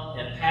come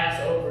and pass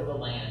over the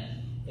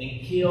land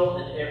and kill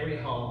in every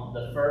home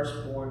the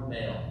firstborn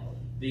male,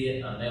 be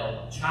it a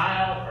male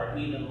child or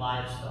even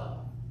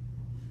livestock.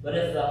 But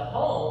if the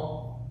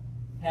home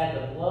had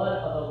the blood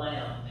of a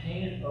lamb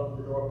painted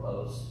over the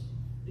doorpost,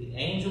 the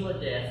angel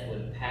of death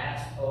would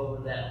pass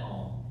over that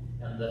home,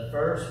 and the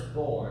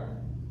firstborn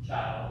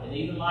child and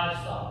even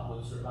livestock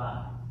would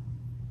survive.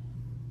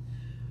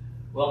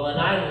 Well, the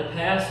night of the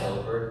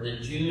Passover, the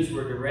Jews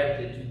were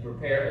directed to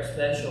prepare a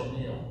special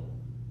meal.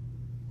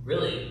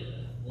 Really,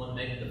 one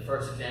making the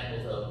first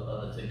examples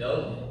of a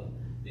to-go meal,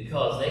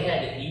 because they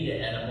had to eat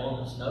it at a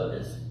moment's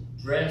notice,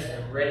 dressed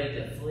and ready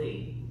to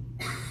flee.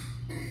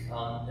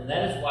 And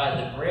that is why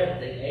the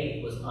bread they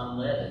ate was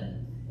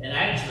unleavened. And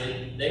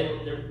actually, they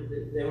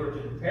were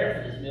to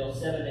prepare for this meal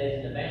 7 days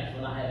in advance,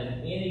 without having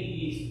any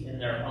yeast in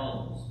their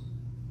homes.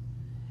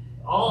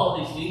 All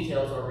of these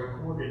details are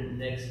recorded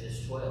in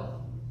Exodus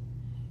 12.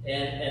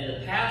 And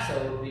the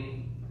Passover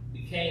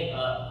became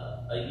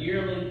a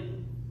yearly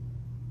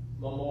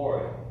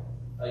memorial,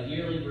 a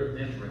yearly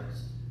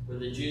remembrance, where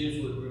the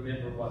Jews would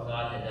remember what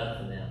God had done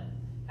for them,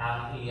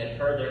 how he had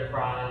heard their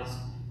cries,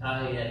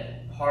 how he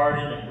had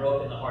hardened and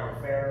broken the heart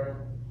of Pharaoh,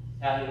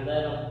 how he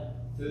led them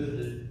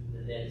through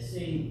the Dead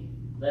Sea,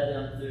 led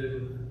them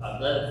through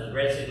the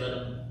Red Sea, led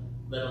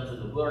them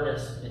through the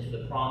wilderness into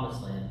the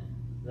Promised Land,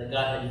 that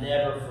God had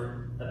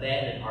never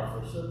abandoned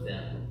or forsook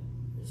them,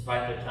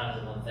 despite their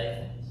times of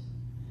unfaithfulness.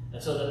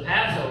 And so the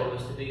Passover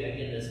was to be,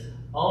 again, this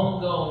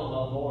ongoing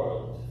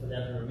memorial for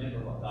them to remember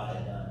what God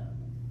had done.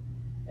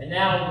 And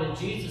now when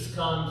Jesus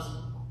comes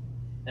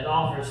and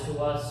offers to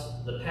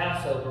us the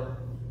Passover,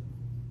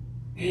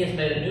 he has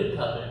made a new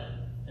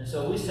covenant. And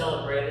so we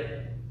celebrate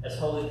it as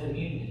Holy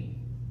Communion.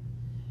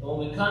 And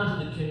when we come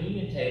to the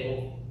communion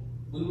table,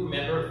 we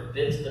remember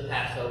bits of the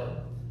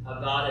Passover, how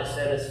God has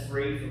set us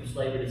free from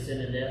slavery to sin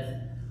and death.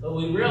 But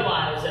we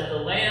realize that the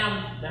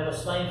lamb that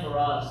was slain for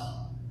us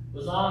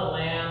was not a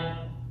lamb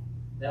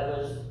that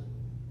was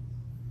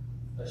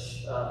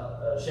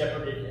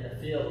shepherded in a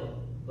field,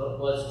 but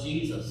was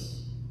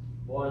Jesus,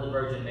 born of the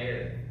Virgin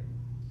Mary,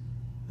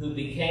 who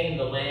became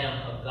the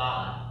Lamb of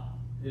God,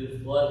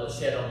 whose blood was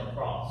shed on the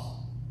cross.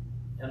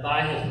 And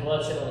by his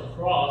blood shed on the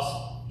cross,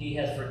 He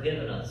has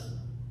forgiven us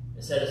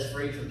and set us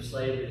free from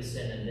slavery to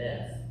sin and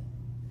death.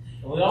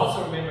 And we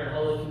also remember in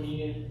Holy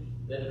Communion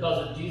that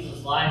because of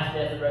Jesus' life,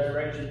 death, and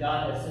resurrection,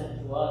 God has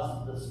sent to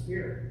us the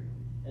Spirit.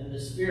 And the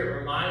Spirit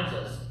reminds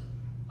us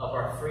of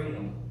our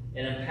freedom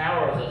and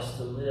empowers us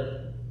to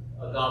live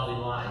a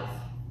godly life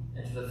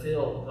and to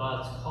fulfill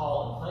God's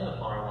call and plan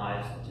upon our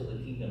lives until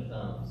the kingdom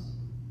comes.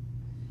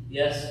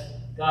 Yes,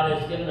 God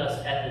has given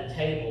us at the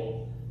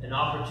table an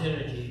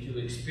opportunity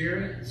to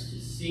experience, to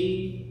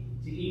see,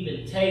 to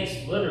even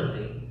taste,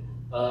 literally,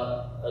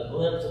 a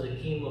glimpse of the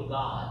kingdom of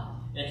God,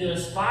 and to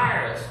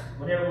inspire us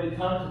whenever we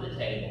come to the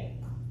table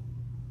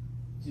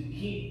to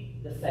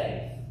keep the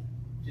faith,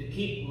 to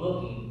keep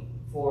looking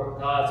for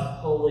God's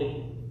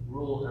holy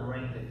rule and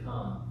reign to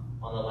come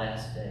on the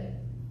last day.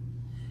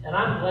 And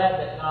I'm glad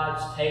that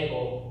God's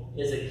table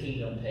is a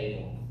kingdom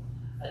table,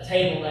 a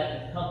table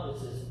that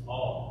encompasses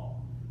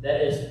all,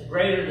 that is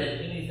greater than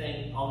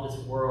anything on this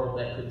world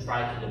that could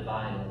try to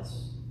divide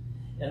us.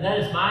 And that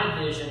is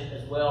my vision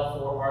as well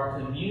for our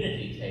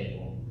community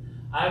table.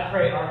 I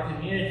pray our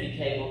community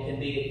table can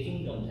be a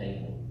kingdom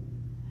table.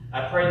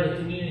 I pray the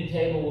community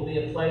table will be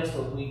a place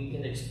where we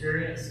can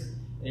experience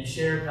and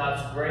share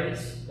God's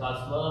grace,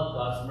 God's love,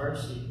 God's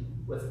mercy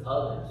with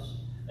others,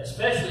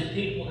 especially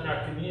people in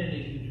our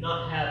community who do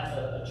not have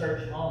a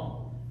church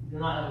home, who do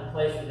not have a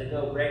place where they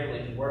go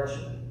regularly to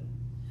worship.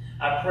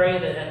 I pray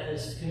that at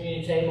this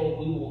community table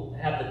we will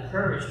have the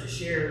courage to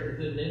share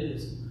the good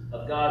news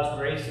of God's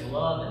grace and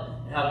love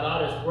and how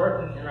God is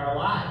working in our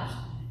lives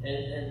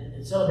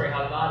and celebrate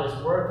how God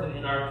is working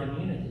in our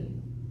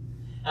community.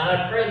 And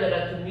I pray that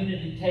a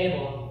community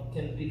table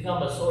can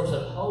become a source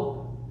of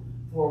hope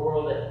for a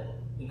world that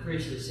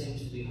increasingly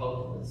seems to be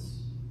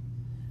hopeless.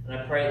 And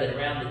I pray that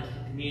around the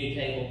community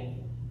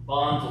table,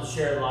 bonds of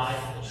shared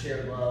life and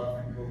shared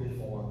love will be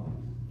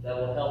formed that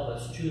will help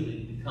us truly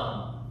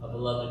become a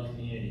beloved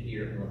community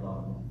here in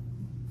Livonia.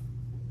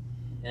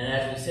 And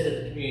as we sit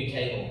at the community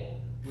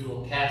table, we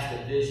will cast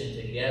a vision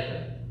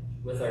together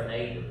with our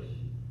neighbors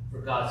for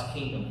God's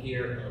kingdom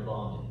here in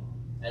Livonia,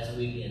 as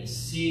we can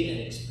see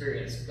and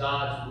experience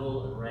God's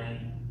rule and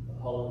reign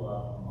of holy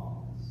love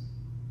among us.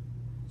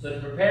 So to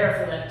prepare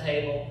for that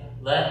table,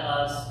 let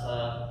us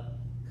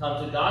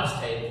come to God's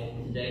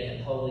table today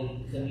in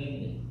Holy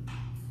Communion.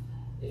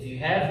 If you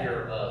have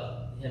your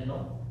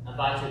hymnal, I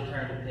invite you to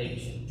turn to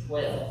page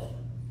 12.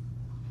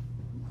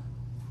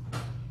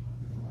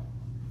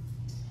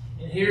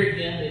 And here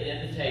again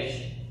the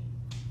invitation.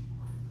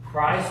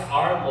 Christ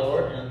our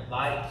Lord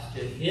invites to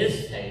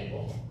his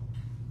table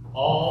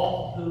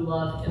all who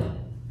love him,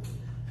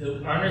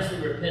 who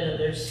earnestly repent of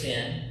their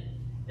sin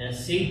and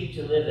seek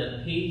to live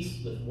in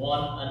peace with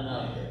one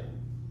another.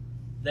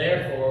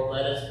 Therefore,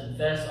 let us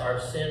confess our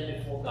sin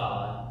before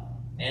God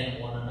and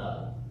one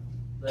another.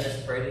 Let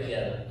us pray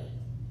together.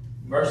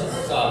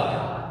 Merciful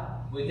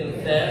God, we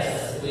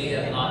confess that we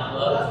have not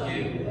loved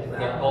you with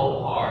our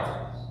whole heart.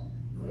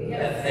 We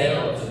have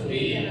failed to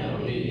be an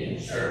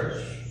obedient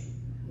church.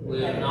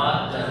 We have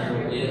not done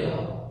your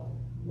will.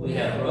 We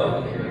have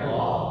broken your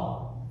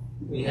law.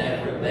 We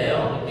have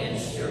rebelled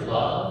against your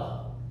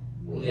love.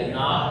 We have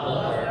not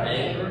loved our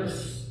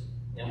neighbors,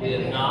 and we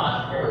have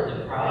not heard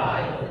the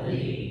cry of the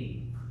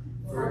needy.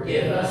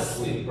 Forgive us,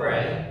 we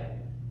pray.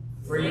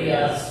 Free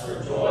us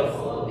for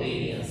joyful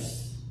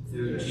obedience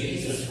through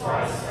Jesus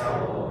Christ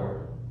our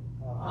Lord.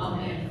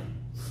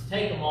 Amen.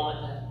 Take a moment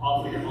to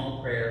offer your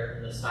own prayer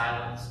in the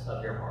silence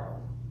of your heart.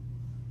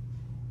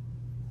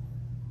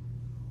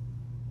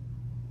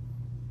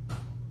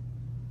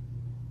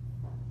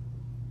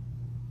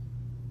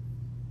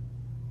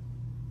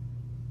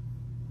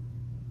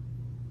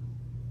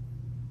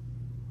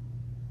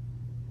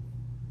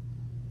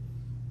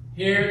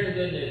 Hear the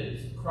good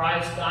news.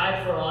 Christ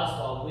died for us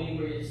while we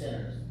were yet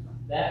sinners.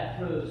 That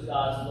proves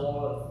God's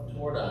love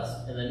toward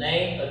us. In the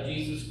name of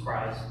Jesus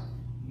Christ,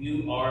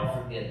 you are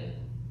forgiven.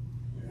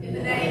 In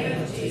the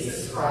name of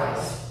Jesus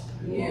Christ,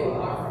 you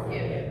are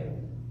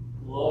forgiven.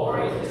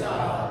 Glory to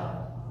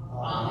God.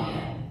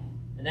 Amen.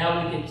 And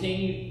now we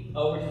continue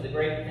over to the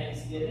Great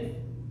Thanksgiving.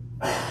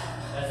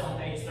 That's on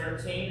page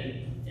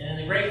 13. And in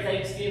the Great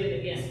Thanksgiving,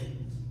 again,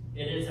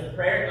 it is a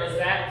prayer that goes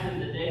back to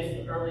the days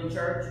of the early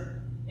church.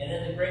 And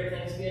in the Great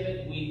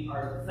Thanksgiving, we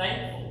are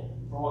thankful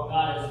for what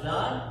God has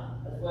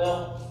done, as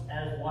well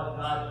as what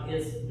God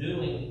is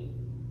doing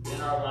in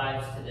our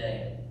lives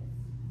today.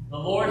 The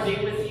Lord be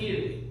with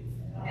you.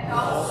 And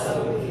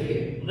also with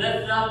you.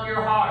 Lift up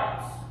your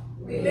hearts.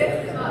 We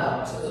lift them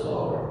up to the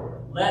Lord.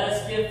 Let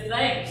us give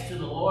thanks to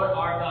the Lord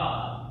our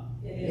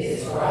God. It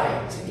is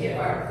right to give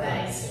our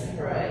thanks and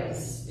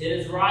praise. It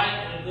is right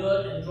and a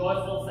good and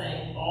joyful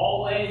thing,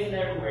 always and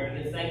everywhere,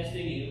 to give thanks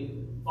to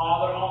you,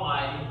 Father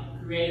Almighty,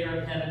 Creator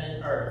of heaven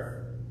and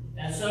earth.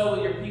 And so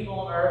with your people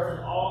on earth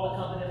and all the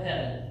company of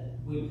heaven,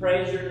 we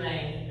praise your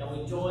name and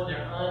we join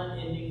their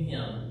unending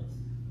hymn.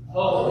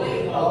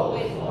 Holy,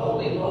 holy,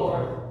 holy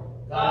Lord,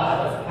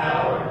 God of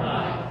power and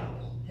might,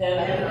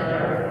 heaven and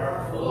earth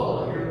are full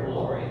of your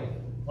glory.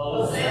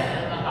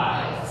 Hosanna in the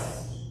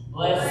highest.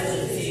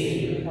 Blessed is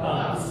he who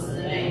comes in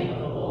the name of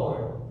the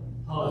Lord.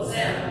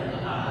 Hosanna in the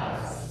highest.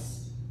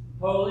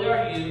 Holy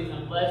are you,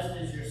 and blessed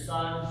is your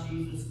Son,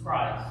 Jesus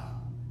Christ.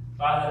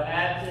 By the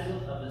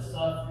baptism of his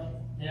suffering,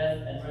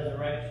 death, and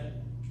resurrection,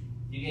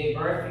 you gave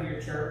birth to your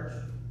church,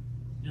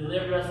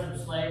 delivered us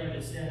from slavery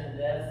to sin and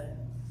death,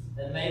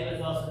 and made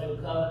with us a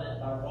new covenant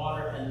by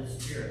water and the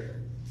Spirit.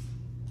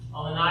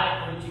 On the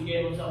night in which he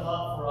gave himself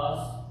up for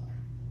us,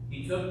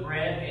 he took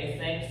bread, gave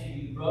thanks to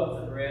you, broke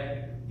the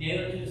bread,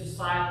 gave it to his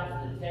disciples,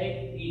 and said,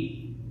 "Take,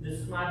 eat. This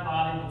is my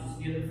body, which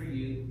is given for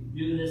you.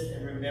 Do this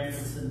in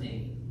remembrance of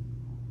me."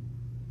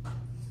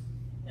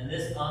 And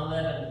this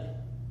unleavened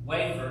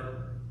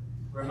wafer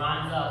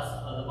reminds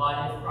us of the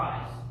body of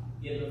Christ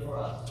given for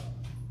us.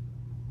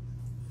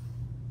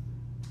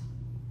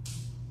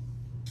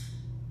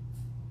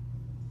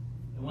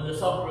 And when the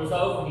supper was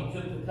over, he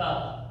took the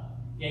cup,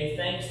 gave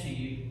thanks to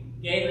you,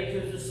 gave it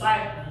to his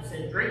disciples, and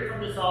said, "Drink from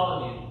this,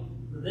 all of you,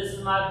 for this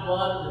is my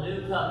blood of the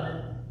new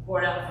covenant,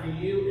 poured out for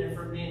you and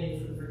for many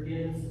for the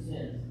forgiveness of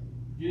sins.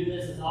 Do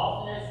this as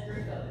often as you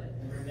drink of it,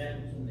 in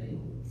remembrance of me."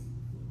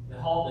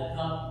 Behold the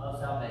cup of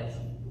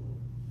salvation.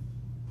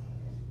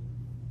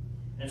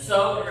 And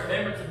so, in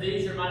remembrance of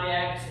these your mighty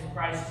acts in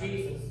Christ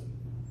Jesus,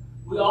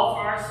 we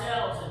offer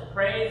ourselves in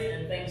praise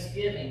and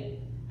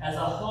thanksgiving as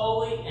a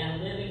holy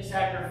and living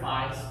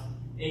sacrifice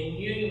in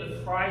union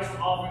with Christ's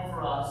offering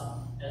for us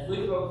as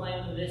we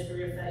proclaim the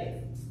mystery of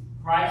faith.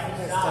 Christ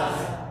has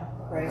died.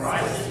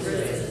 Christ is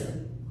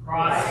risen.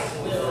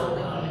 Christ will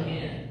come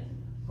again.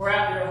 Pour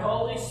out your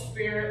Holy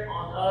Spirit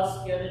on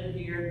us gathered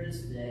here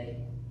this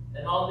day,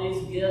 and on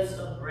these gifts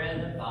of bread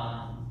and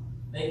wine.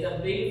 Make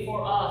them be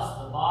for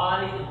us the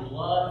body and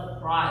blood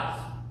of Christ,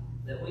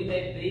 that we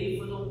may be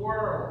for the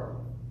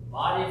world the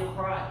body of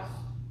Christ,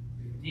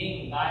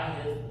 redeemed by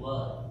his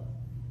blood.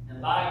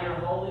 And by your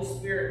Holy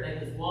Spirit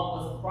make us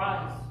one with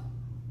Christ,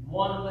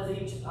 one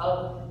with each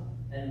other,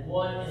 and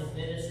one in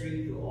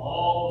ministry to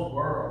all the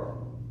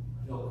world,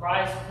 until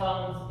Christ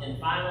comes in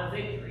final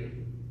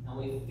victory, and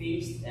we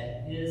feast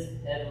at his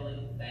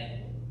heavenly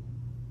banquet.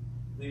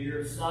 Through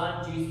your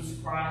Son,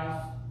 Jesus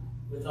Christ,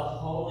 with the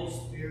Holy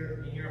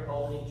Spirit in your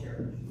holy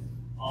church,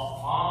 all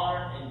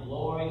honor and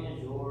glory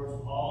is yours,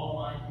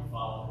 Almighty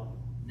Father,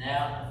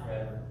 now and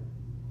forever.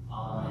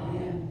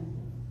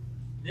 Amen.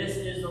 This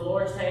is the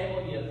Lord's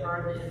table. You have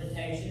heard the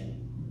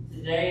invitation.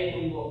 Today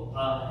we will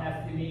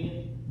have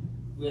communion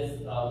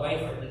with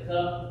wafer and the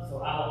cup.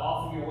 So I will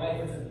offer your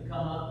wafers. If you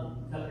come up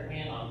and cup your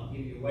hand, I'll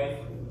give you a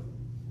wafer.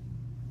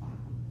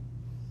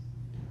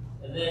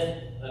 And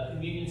then a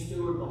communion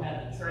steward will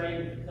have the tray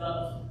with the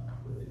cups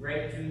with the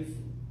grape juice.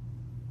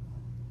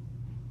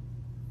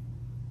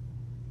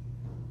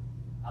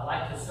 I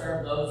like to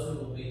serve those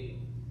who will be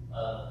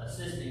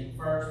assisting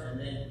first, and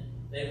then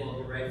they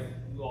will be ready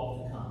for you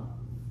all to come.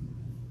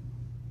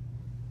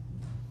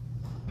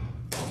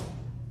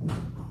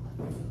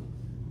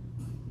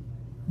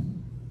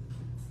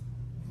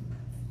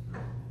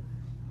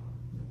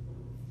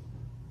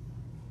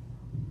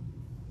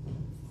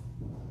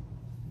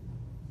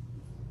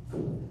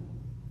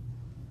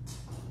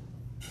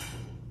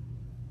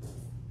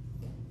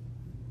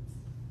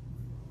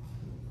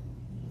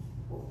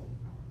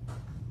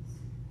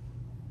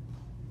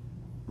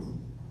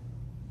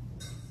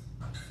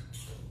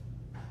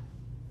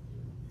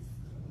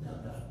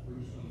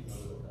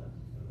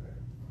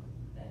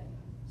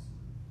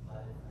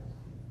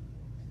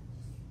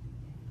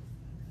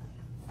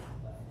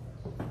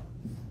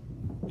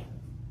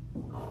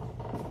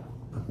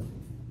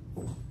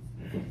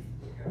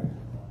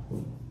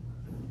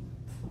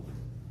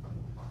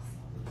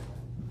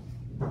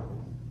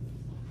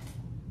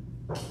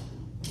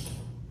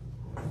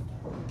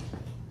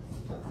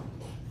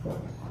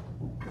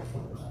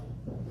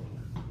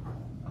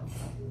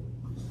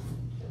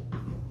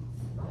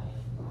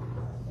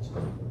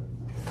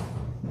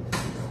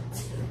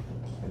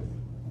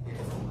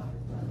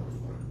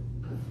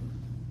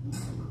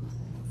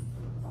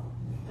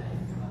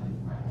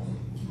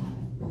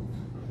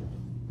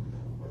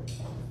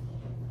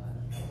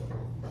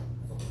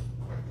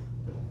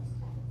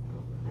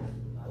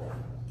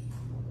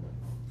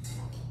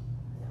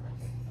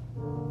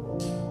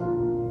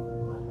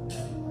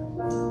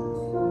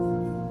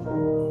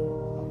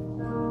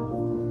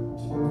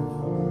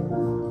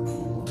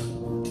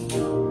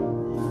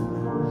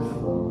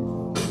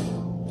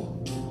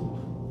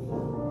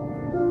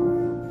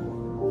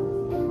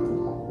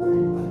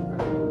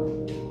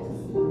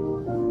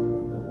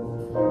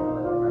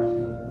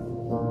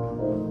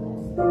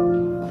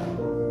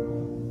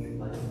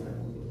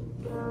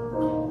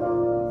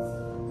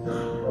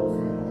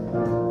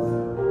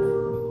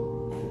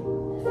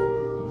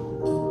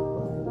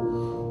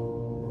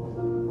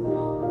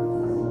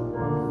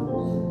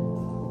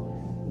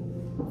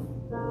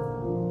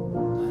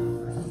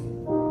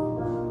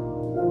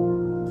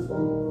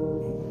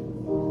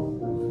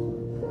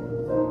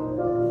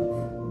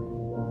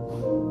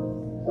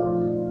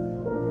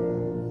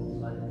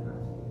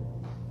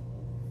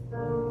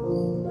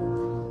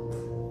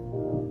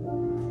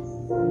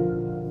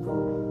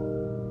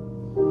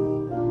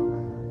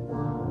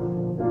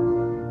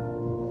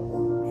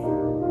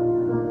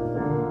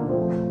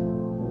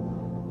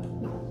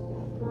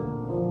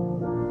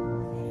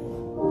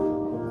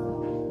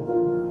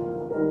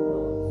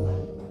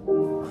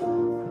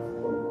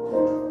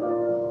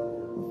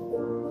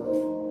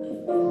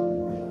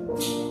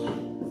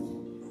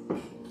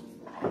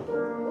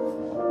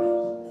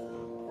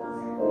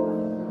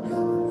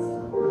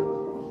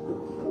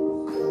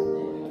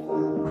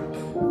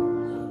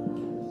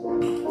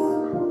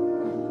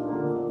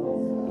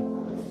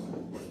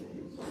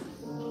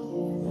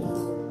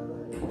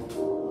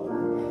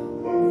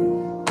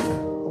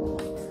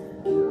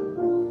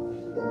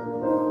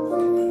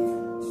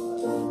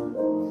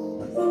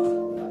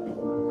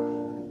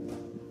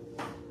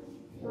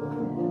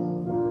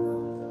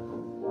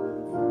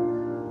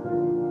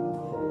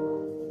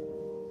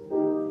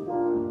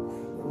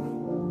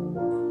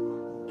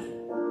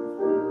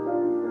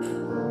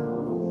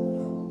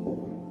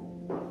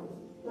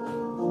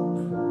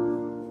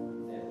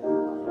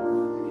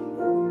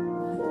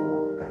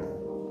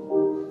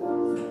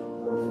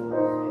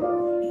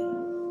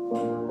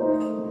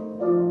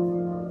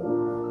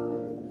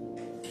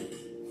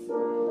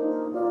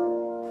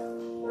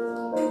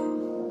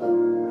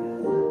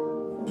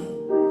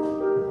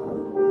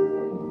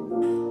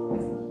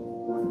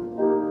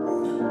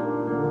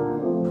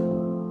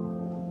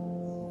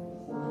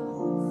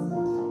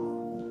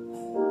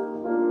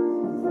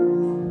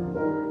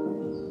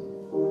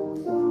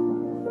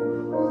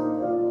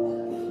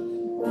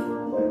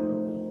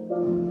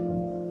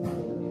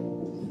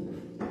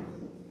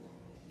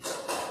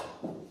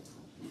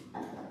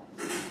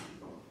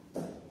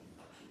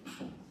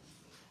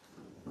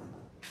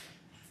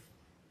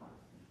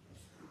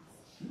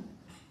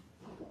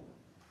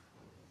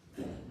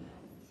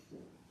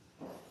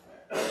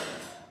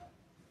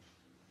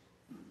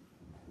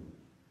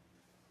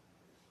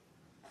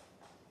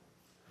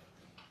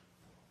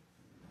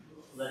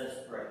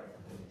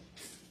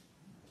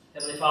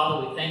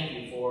 Father, we thank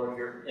you for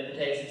your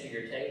invitation to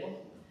your table.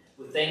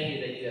 We thank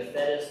you that you have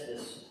fed us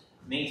this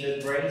means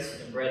of grace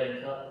and bread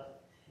and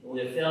cup. And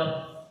we have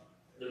felt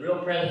the real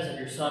presence of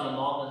your Son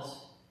among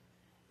us.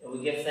 And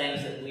we give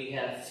thanks that we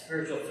have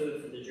spiritual food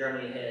for the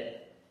journey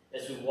ahead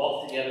as we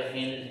walk together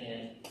hand in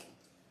hand,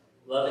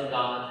 loving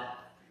God,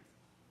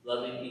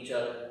 loving each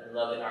other, and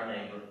loving our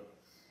neighbor,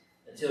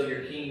 until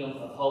your kingdom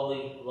of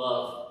holy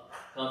love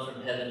comes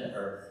from heaven to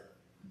earth.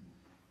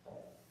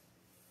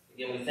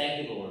 Again, we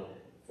thank you, Lord,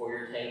 for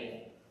your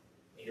table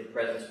and your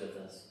presence with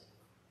us.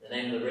 In the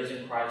name of the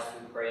risen Christ,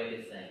 we pray and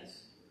give thanks.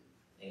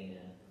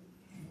 Amen.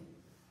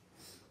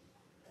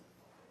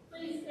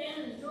 Please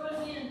stand and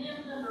join me in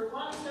hymn number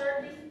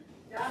 130.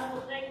 God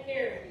will take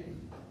care of you.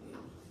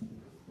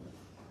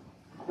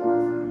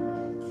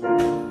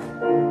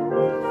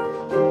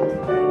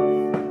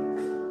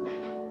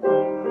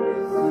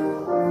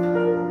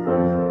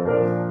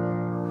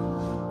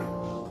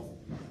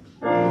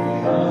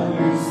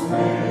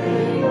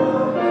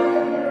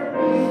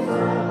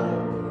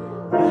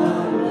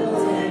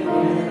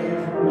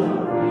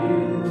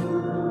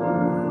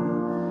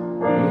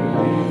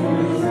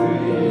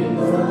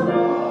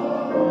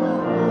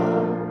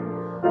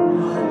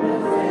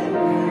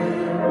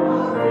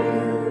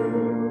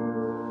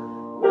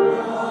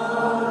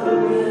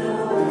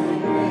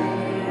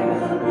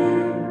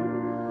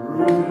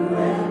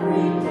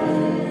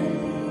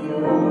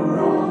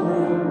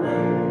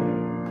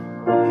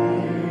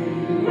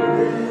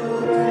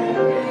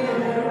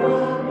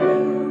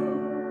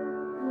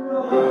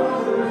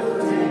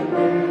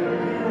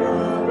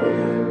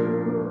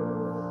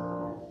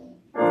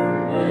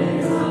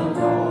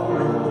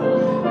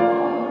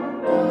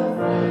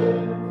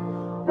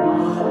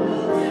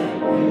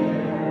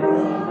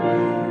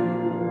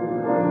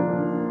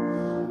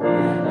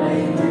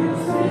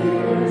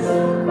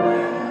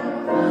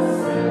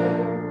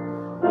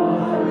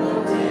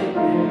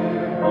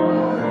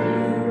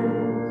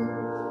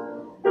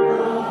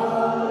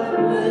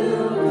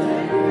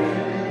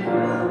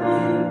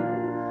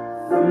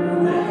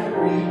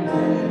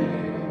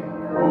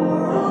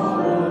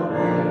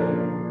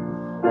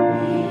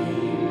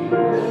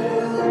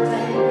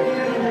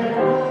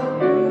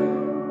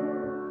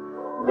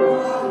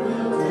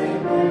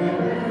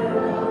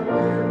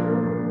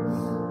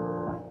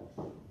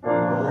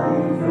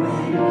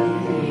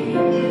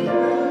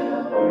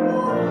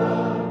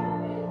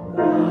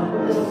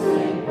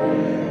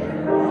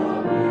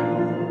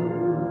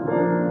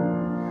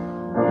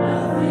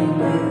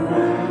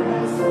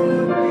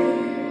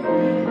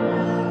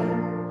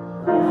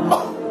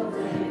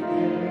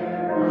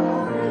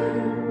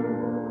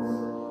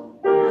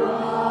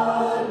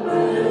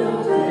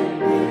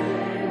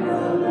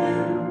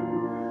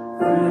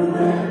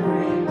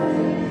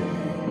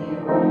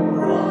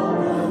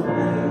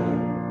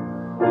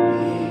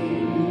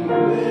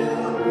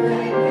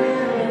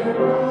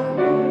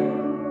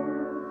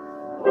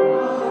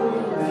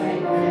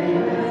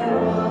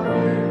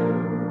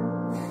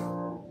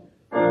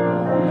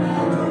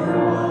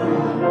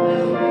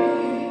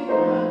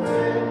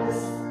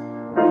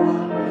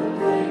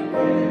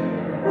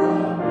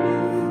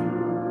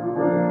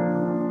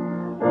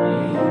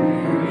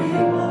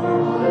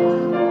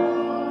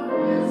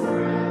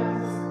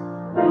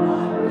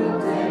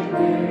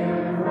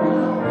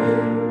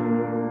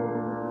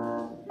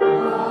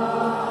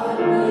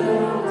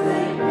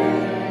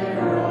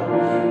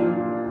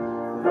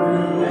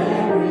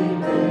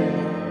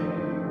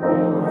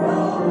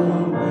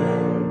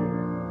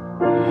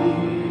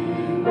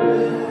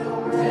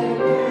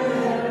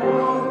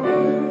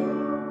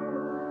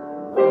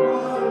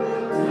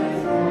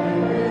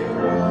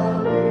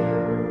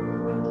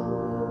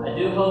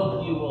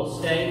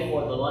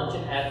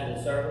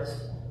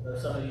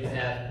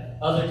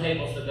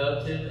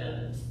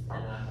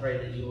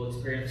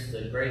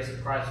 The grace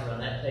of Christ around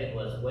that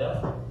table as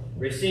well.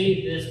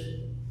 Receive this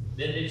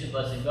benediction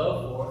blessing.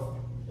 Go forth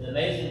in the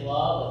amazing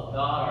love of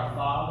God our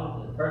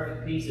Father, the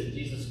perfect peace of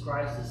Jesus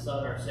Christ, the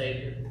Son, our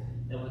Savior,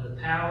 and with the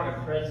power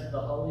and presence of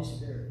the Holy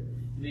Spirit,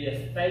 to be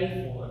a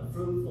faithful and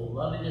fruitful,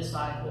 loving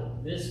disciple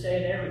this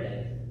day and every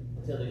day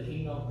until the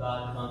kingdom of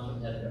God comes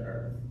from heaven to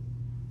earth.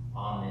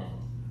 Amen.